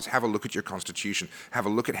Federalist Papers. Have a look at your Constitution. Have a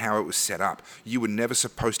look at how it was set up. You were never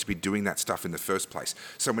supposed to be doing that stuff in the first place.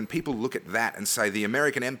 So when people look at that and say the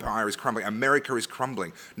American empire is crumbling, America is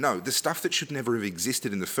crumbling, no, the stuff that should never have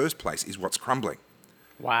existed in the first place is what's crumbling.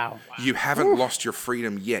 Wow. You haven't lost your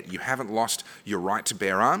freedom yet. You haven't lost your right to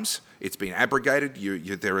bear arms. It's been abrogated.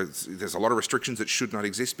 There's a lot of restrictions that should not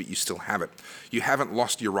exist, but you still have it. You haven't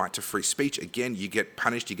lost your right to free speech. Again, you get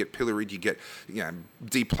punished, you get pilloried, you get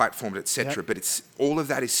deplatformed, etc. Yep. But all of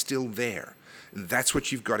that is still there. That's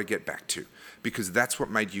what you've got to get back to, because that's what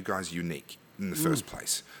made you guys unique in the first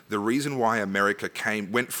place. The reason why America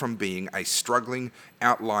went from being a struggling,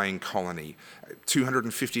 outlying colony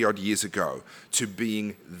 250 odd years ago to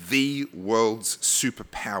being the world's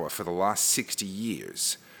superpower for the last 60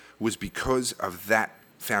 years was because of that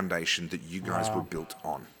foundation that you guys were built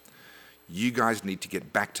on. You guys need to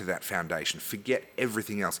get back to that foundation. Forget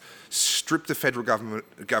everything else. Strip the federal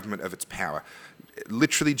government of its power.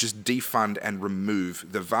 Literally just defund and remove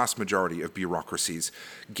the vast majority of bureaucracies.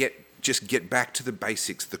 Just get back to the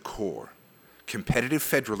basics, the core. Competitive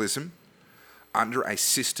federalism under a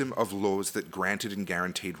system of laws that granted and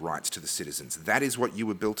guaranteed rights to the citizens. That is what you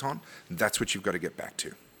were built on. That's what you've got to get back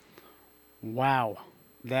to. Wow.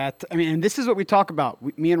 And this is what we talk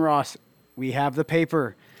about. Me and Ross, we have the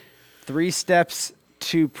paper. 3 steps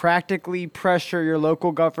to practically pressure your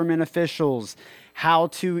local government officials, how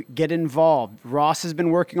to get involved. Ross has been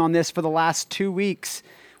working on this for the last 2 weeks,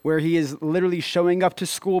 where he is literally showing up to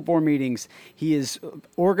school board meetings. He is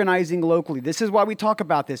organizing locally. This is why we talk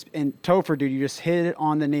about this. And Topher, dude, you just hit it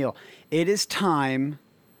on the nail. It is time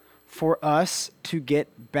for us to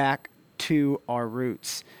get back to our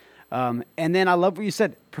roots. And then I love what you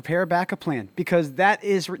said, prepare a backup plan, because that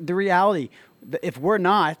is the reality. If we're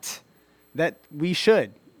not, that we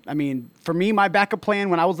should. I mean, for me, my backup plan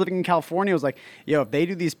when I was living in California was like, if they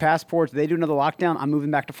do these passports, they do another lockdown, I'm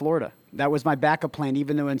moving back to Florida. That was my backup plan,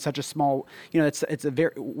 even though in such a small, it's a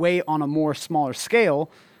very way on a more smaller scale.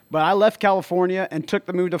 But I left California and took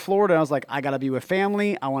the move to Florida. And I was like, I got to be with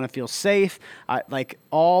family. I want to feel safe. Like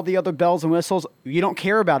all the other bells and whistles, you don't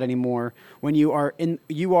care about anymore when you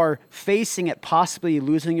are facing it, possibly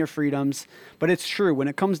losing your freedoms. But it's true. When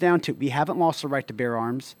it comes down to it, we haven't lost the right to bear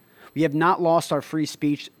arms. We have not lost our free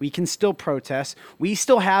speech. We can still protest. We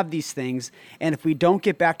still have these things. And if we don't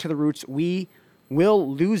get back to the roots, we will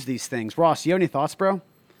lose these things. Ross, you have any thoughts, bro?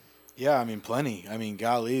 Yeah, I mean, plenty. I mean,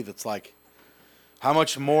 golly, it's like, how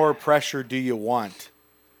much more pressure do you want?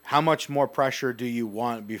 How much more pressure do you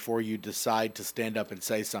want before you decide to stand up and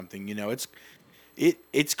say something?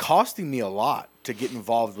 It's costing me a lot to get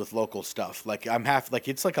involved with local stuff. Like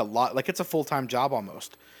it's like a lot, like it's a full-time job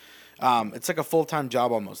almost. It's like a full-time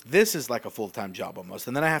job almost. This is like a full-time job almost.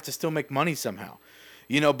 And then I have to still make money somehow,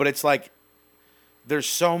 but it's like there's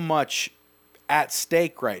so much at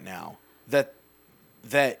stake right now that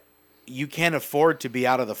you can't afford to be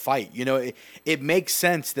out of the fight. It makes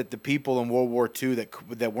sense that the people in World War II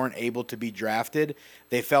that weren't able to be drafted,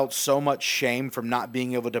 they felt so much shame from not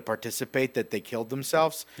being able to participate that they killed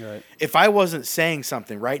themselves. Right. If I wasn't saying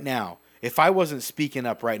something right now, if I wasn't speaking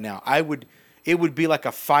up right now, it would be like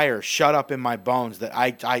a fire shut up in my bones that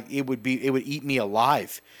it would eat me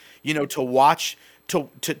alive. To watch,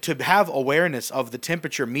 to have awareness of the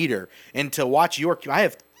temperature meter and to watch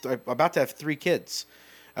I'm about to have 3 kids.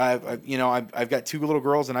 I've got 2 little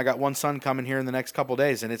girls and I got 1 son coming here in the next couple of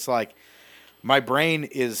days. And it's like, my brain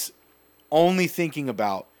is only thinking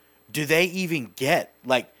about, do they even get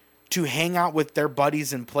to hang out with their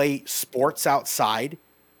buddies and play sports outside?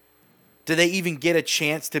 Do they even get a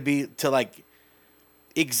chance to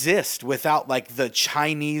exist without the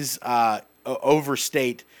Chinese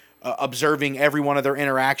overstate observing every one of their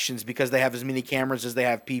interactions because they have as many cameras as they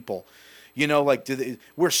have people?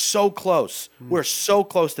 We're so close. We're so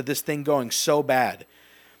close to this thing going so bad.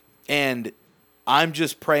 And I'm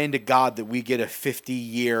just praying to God that we get a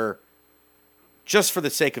 50-year, just for the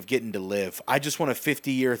sake of getting to live. I just want a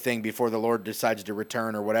 50-year thing before the Lord decides to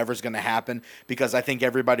return or whatever's going to happen, because I think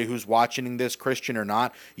everybody who's watching this, Christian or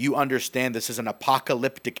not, you understand this is an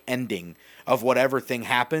apocalyptic ending of whatever thing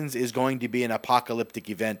happens is going to be an apocalyptic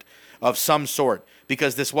event of some sort,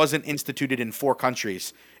 because this wasn't instituted in 4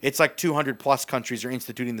 countries. It's like 200 plus countries are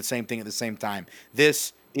instituting the same thing at the same time.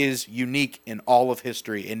 This is unique in all of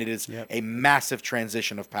history, and it is a massive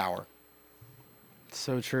transition of power.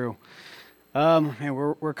 So true. Man,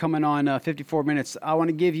 we're coming on 54 minutes. I want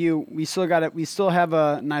to give you. We still have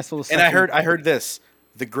a nice little. And I heard this.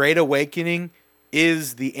 The Great Awakening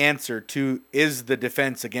is the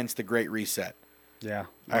defense against the Great Reset. Yeah,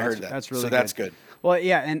 I heard that. That's really so. That's good. Well,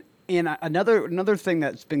 yeah, and another thing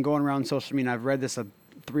that's been going around social media, I've read this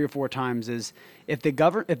 3 or 4 times, is if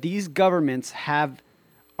these governments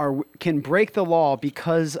can break the law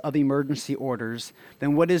because of emergency orders,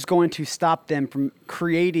 then what is going to stop them from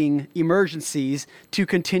creating emergencies to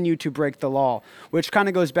continue to break the law? Which kind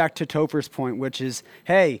of goes back to Topher's point, which is,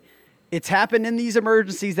 hey, it's happened in these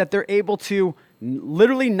emergencies that they're able to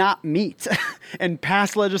literally not meet and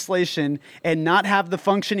pass legislation and not have the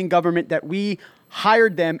functioning government that we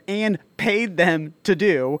hired them and paid them to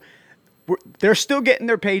do. They're still getting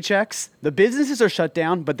their paychecks. The businesses are shut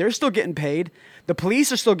down, but they're still getting paid. The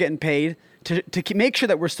police are still getting paid to make sure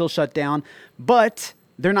that we're still shut down, but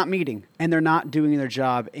they're not meeting and they're not doing their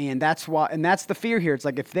job. And that's why, and that's the fear here. It's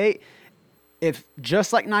like if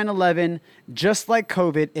just like 9/11, just like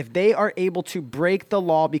COVID, if they are able to break the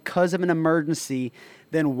law because of an emergency,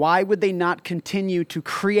 then why would they not continue to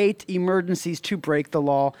create emergencies to break the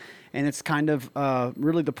law? And it's kind of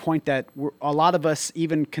really the point that a lot of us,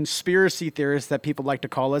 even conspiracy theorists that people like to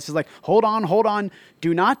call us, is like, hold on,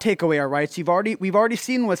 do not take away our rights. We've already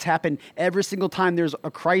seen what's happened every single time there's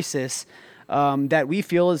a crisis that we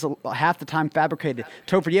feel is half the time fabricated.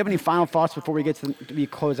 Topher, do you have any final thoughts before we get to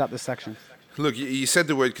close out this section? Look, you said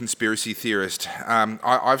the word conspiracy theorist.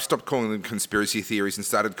 I've stopped calling them conspiracy theories and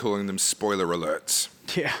started calling them spoiler alerts.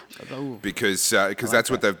 Yeah. Because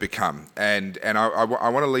that's what they've become. And I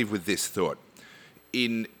want to leave with this thought.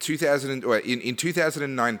 In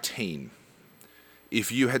 2019,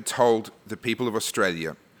 if you had told the people of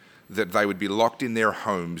Australia that they would be locked in their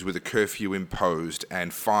homes with a curfew imposed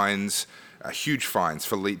and fines, huge fines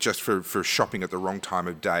for shopping at the wrong time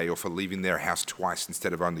of day or for leaving their house twice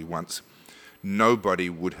instead of only once, nobody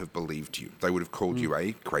would have believed you. They would have called you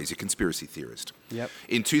a crazy conspiracy theorist. Yep.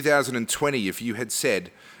 In 2020, if you had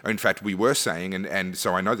said, or in fact we were saying, and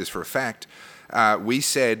so I know this for a fact, we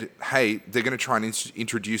said, hey, they're going to try and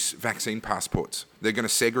introduce vaccine passports. They're going to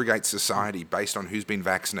segregate society based on who's been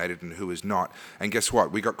vaccinated and who is not. And guess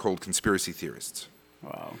what? We got called conspiracy theorists.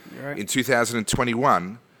 Wow, you're right. In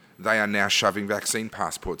 2021, they are now shoving vaccine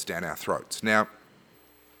passports down our throats. Now,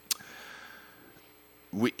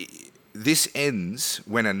 this ends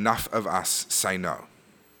when enough of us say no.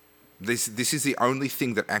 This is the only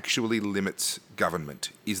thing that actually limits government,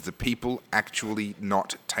 is the people actually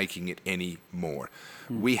not taking it anymore.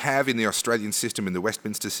 We have in the Australian system, in the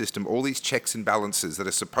Westminster system, all these checks and balances that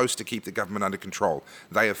are supposed to keep the government under control.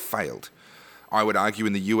 They have failed. I would argue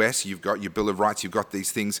in the US, you've got your Bill of Rights, you've got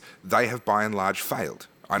these things. They have by and large failed.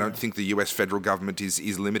 I don't think the US federal government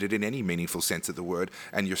is limited in any meaningful sense of the word,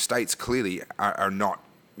 and your states clearly are not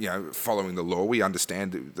following the law. We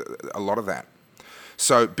understand a lot of that.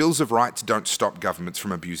 So bills of rights don't stop governments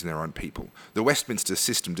from abusing their own people. The Westminster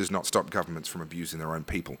system does not stop governments from abusing their own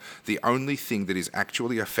people. The only thing that is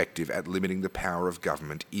actually effective at limiting the power of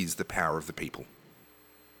government is the power of the people.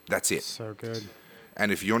 That's it. So good.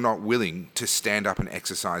 And if you're not willing to stand up and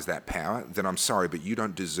exercise that power, then I'm sorry, but you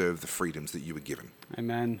don't deserve the freedoms that you were given.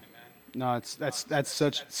 Amen. No, that's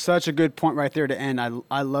such a good point right there to end.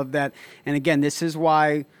 I love that. And again, this is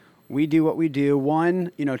why we do what we do.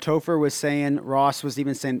 One, Topher was saying, Ross was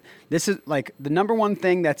even saying, this is like the number one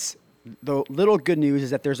thing that's the little good news is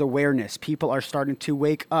that there's awareness. People are starting to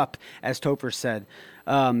wake up, as Topher said.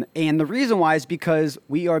 And the reason why is because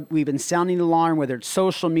we've been sounding the alarm, whether it's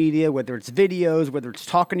social media, whether it's videos, whether it's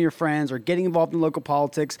talking to your friends or getting involved in local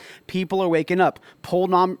politics. People are waking up. Poll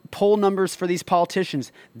numbers for these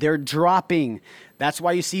politicians, they're dropping. That's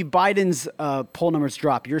why you see Biden's poll numbers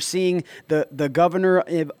drop. You're seeing the governor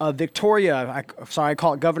of Victoria, I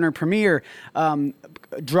call it Governor Premier,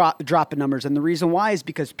 drop in numbers. And the reason why is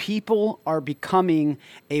because people are becoming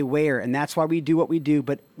aware, and that's why we do what we do.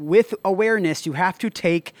 But with awareness, you have to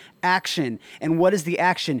take action. And what is the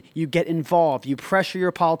action? You get involved. You pressure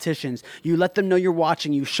your politicians. You let them know you're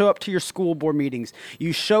watching. You show up to your school board meetings.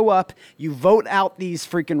 You show up, you vote out these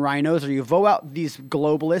freaking rhinos, or you vote out these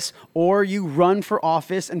globalists, or you run for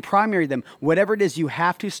office and primary them. Whatever it is, you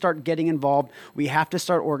have to start getting involved. We have to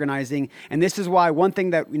start organizing. And this is why one thing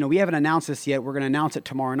that, we haven't announced this yet. We're going to announce it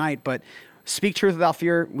tomorrow night, but Speak Truth Without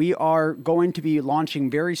Fear, we are going to be launching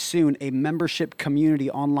very soon a membership community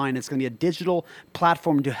online. It's going to be a digital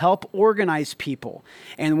platform to help organize people.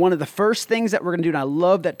 And one of the first things that we're going to do, and I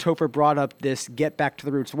love that Topher brought up this Get Back to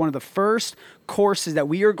the Roots, one of the first courses that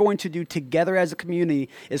we are going to do together as a community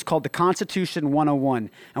is called the Constitution 101.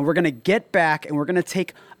 And we're going to get back and we're going to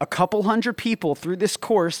take a couple hundred people through this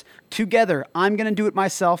course together. I'm going to do it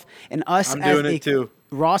myself, and us I'm as doing it too.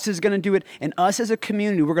 Ross is going to do it, and us as a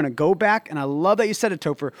community, we're going to go back, and I love that you said it,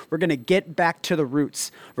 Topher, we're going to get back to the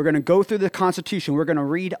roots. We're going to go through the Constitution. We're going to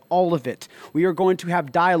read all of it. We are going to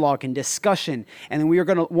have dialogue and discussion, and then we are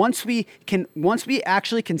going to, once we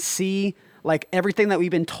actually can see like everything that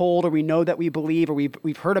we've been told, or we know that we believe, or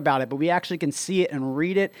we've heard about it, but we actually can see it and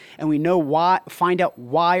read it, and we know why, find out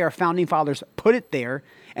why our founding fathers put it there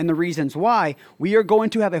and the reasons why, we are going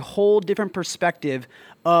to have a whole different perspective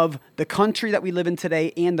of the country that we live in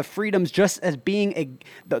today and the freedoms, just as being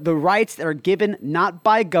the rights that are given not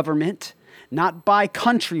by government, not by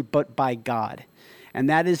country, but by God. And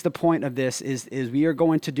that is the point of this, is we are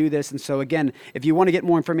going to do this. And so again, if you want to get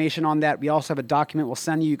more information on that, we also have a document we'll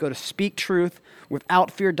send you. You go to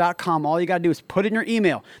speaktruthwithoutfear.com. All you got to do is put in your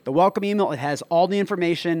email, the welcome email. It has all the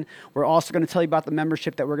information. We're also going to tell you about the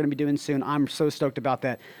membership that we're going to be doing soon. I'm so stoked about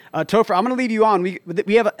that. Topher, I'm going to leave you on. We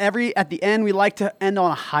have at the end, we like to end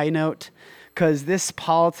on a high note, because this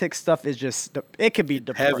politics stuff is just, it could be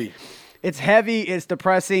Heavy. It's heavy. It's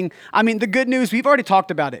depressing. I mean, the good news, we've already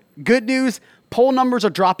talked about it. Good news, poll numbers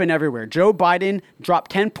are dropping everywhere. Joe Biden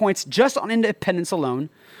dropped 10 points just on independents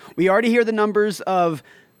alone. We already hear the numbers of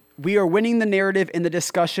we are winning the narrative in the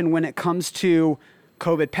discussion when it comes to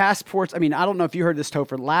COVID passports. I mean, I don't know if you heard this,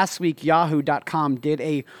 Topher. Last week, Yahoo.com did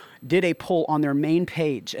a poll on their main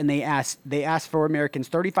page, and they asked for Americans.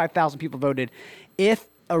 35,000 people voted. If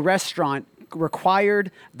a restaurant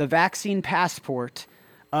required the vaccine passport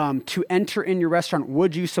to enter in your restaurant,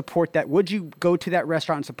 would you support that? Would you go to that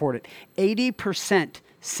restaurant and support it? 80%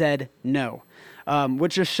 said no,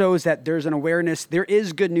 which just shows that there's an awareness. There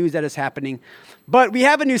is good news that is happening. But we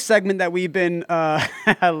have a new segment that we've been,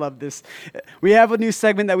 I love this. We have a new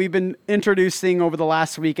segment that we've been introducing over the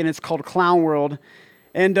last week, and it's called Clown World.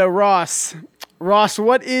 And Ross,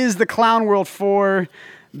 what is the Clown World for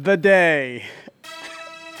the day?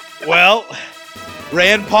 Well,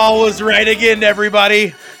 Rand Paul was right again,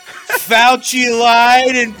 everybody. Fauci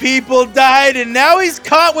lied and people died, and now he's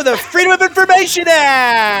caught with a Freedom of Information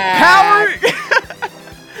Act.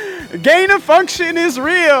 Power gain of function is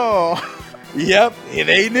real. Yep,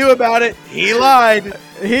 they knew about it. He lied.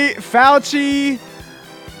 Fauci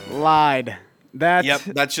lied. Yep,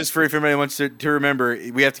 that's just for if anybody wants to remember.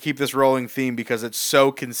 We have to keep this rolling theme because it's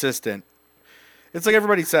so consistent. It's like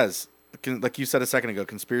everybody says. Like you said a second ago,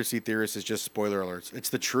 conspiracy theorists is just spoiler alerts. It's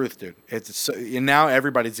the truth, dude. And now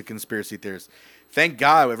everybody's a conspiracy theorist. Thank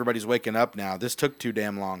God everybody's waking up now. This took too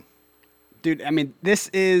damn long. Dude, I mean, this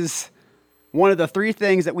is one of the three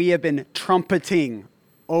things that we have been trumpeting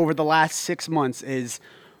over the last 6 months is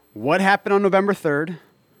what happened on November 3rd,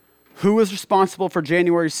 who was responsible for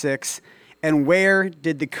January 6th, and where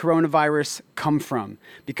did the coronavirus come from?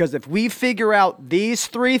 Because if we figure out these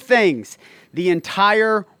three things, the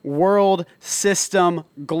entire world system,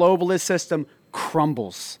 globalist system,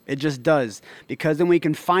 crumbles. It just does. Because then we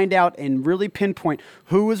can find out and really pinpoint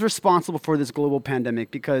who is responsible for this global pandemic,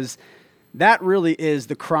 because that really is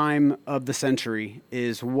the crime of the century,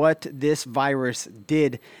 is what this virus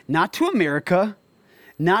did, not to America,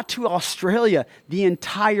 not to Australia, the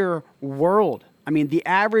entire world. I mean, the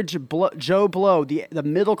average Joe Blow, the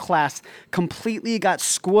middle class, completely got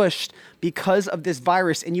squished because of this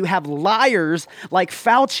virus. And you have liars like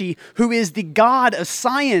Fauci, who is the god of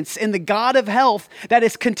science and the god of health, that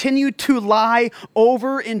has continued to lie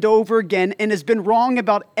over and over again and has been wrong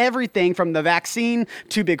about everything from the vaccine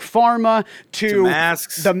to big pharma to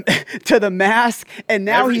masks. to the mask. And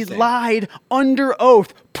now Everything. He lied under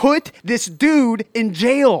oath. Put this dude in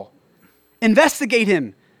jail. Investigate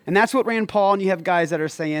him. And that's what Rand Paul, and you have guys that are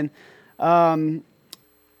saying, I'm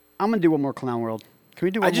going to do one more Clown World. Can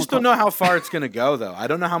we do one more? I just don't know how far it's going to go, though. I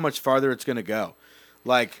don't know how much farther it's going to go.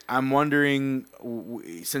 Like, I'm wondering,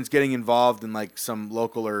 since getting involved in, like, some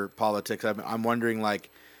local or politics, I'm wondering, like,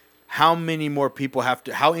 how many more people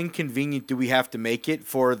how inconvenient do we have to make it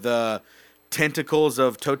for the tentacles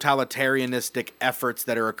of totalitarianistic efforts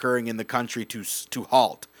that are occurring in the country to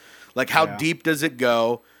halt? Like, how deep does it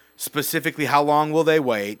go? Specifically, how long will they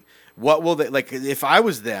wait? What will they, like, if I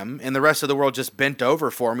was them and the rest of the world just bent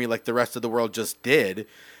over for me like the rest of the world just did,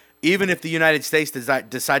 even if the United States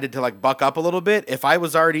decided to, like, buck up a little bit, if I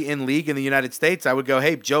was already in league in the United States, I would go,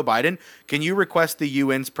 hey, Joe Biden, can you request the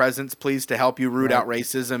UN's presence, please, to help you root out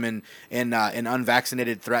racism and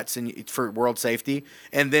unvaccinated threats for world safety?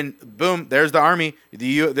 And then, boom, there's the army. The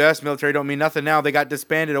U.S. military don't mean nothing now. They got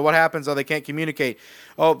disbanded. Or what happens? Oh, they can't communicate.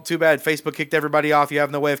 Oh, too bad. Facebook kicked everybody off. You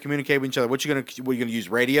have no way of communicating with each other. What you gonna use,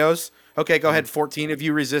 radios? Okay, go ahead. 14 of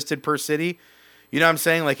you resisted per city. You know what I'm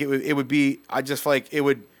saying? Like, it would be, I just feel like it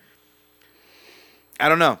would, I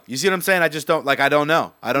don't know. You see what I'm saying? I just don't, like, I don't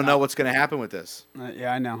know. I don't know what's going to happen with this.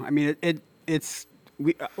 Yeah, I know. I mean,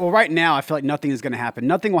 right now, I feel like nothing is going to happen.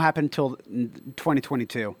 Nothing will happen until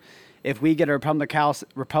 2022. If we get a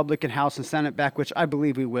Republican House and Senate back, which I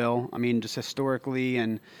believe we will, I mean, just historically,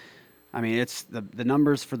 and I mean, it's the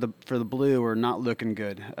numbers for the blue are not looking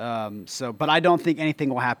good. But I don't think anything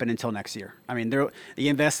will happen until next year. I mean, the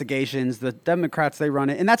investigations, the Democrats, they run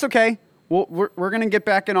it, and that's okay. We're going to get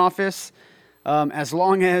back in office as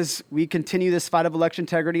long as we continue this fight of election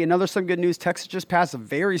integrity. And some good news: Texas just passed a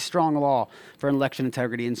very strong law for election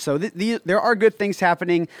integrity, and so there are good things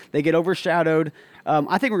happening. They get overshadowed.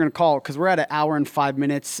 I think we're going to call it because we're at an hour and 5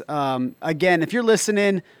 minutes. Again, if you're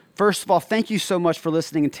listening. First of all, thank you so much for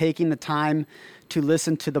listening and taking the time to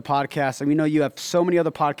listen to the podcast. And we know you have so many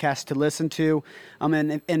other podcasts to listen to.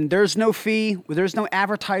 And there's no fee, there's no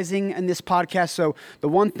advertising in this podcast. So the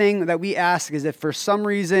one thing that we ask is if for some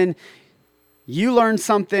reason you learned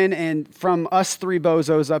something and from us three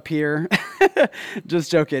bozos up here,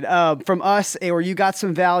 just joking, from us, or you got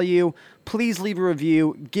some value, please leave a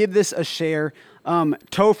review, give this a share.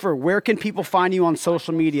 Topher, where can people find you on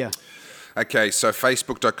social media? Okay, so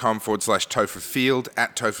facebook.com/TopherField,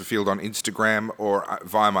 at TopherField on Instagram, or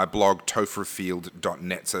via my blog,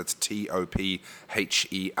 topherfield.net. So that's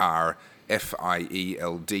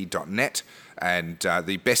TOPHERFIELD.net. And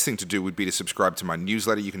the best thing to do would be to subscribe to my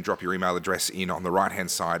newsletter. You can drop your email address in on the right-hand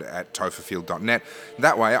side at topherfield.net.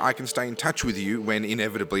 That way I can stay in touch with you when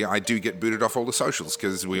inevitably I do get booted off all the socials,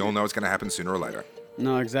 because we all know it's going to happen sooner or later.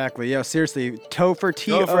 No, exactly. Yeah, seriously. Topher,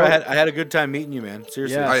 Topher, I had a good time meeting you, man.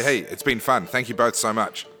 Seriously. Yes. Hey, it's been fun. Thank you both so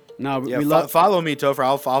much. No, Yeah, we love. follow me, Topher.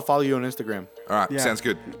 I'll follow you on Instagram. All right, Yeah. sounds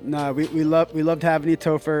good. No, we loved having you,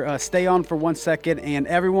 Topher. Stay on for 1 second, and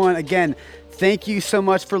everyone, again, thank you so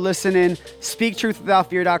much for listening.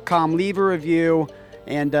 SpeakTruthWithoutFear.com. Leave a review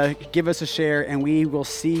and give us a share, and we will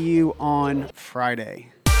see you on Friday.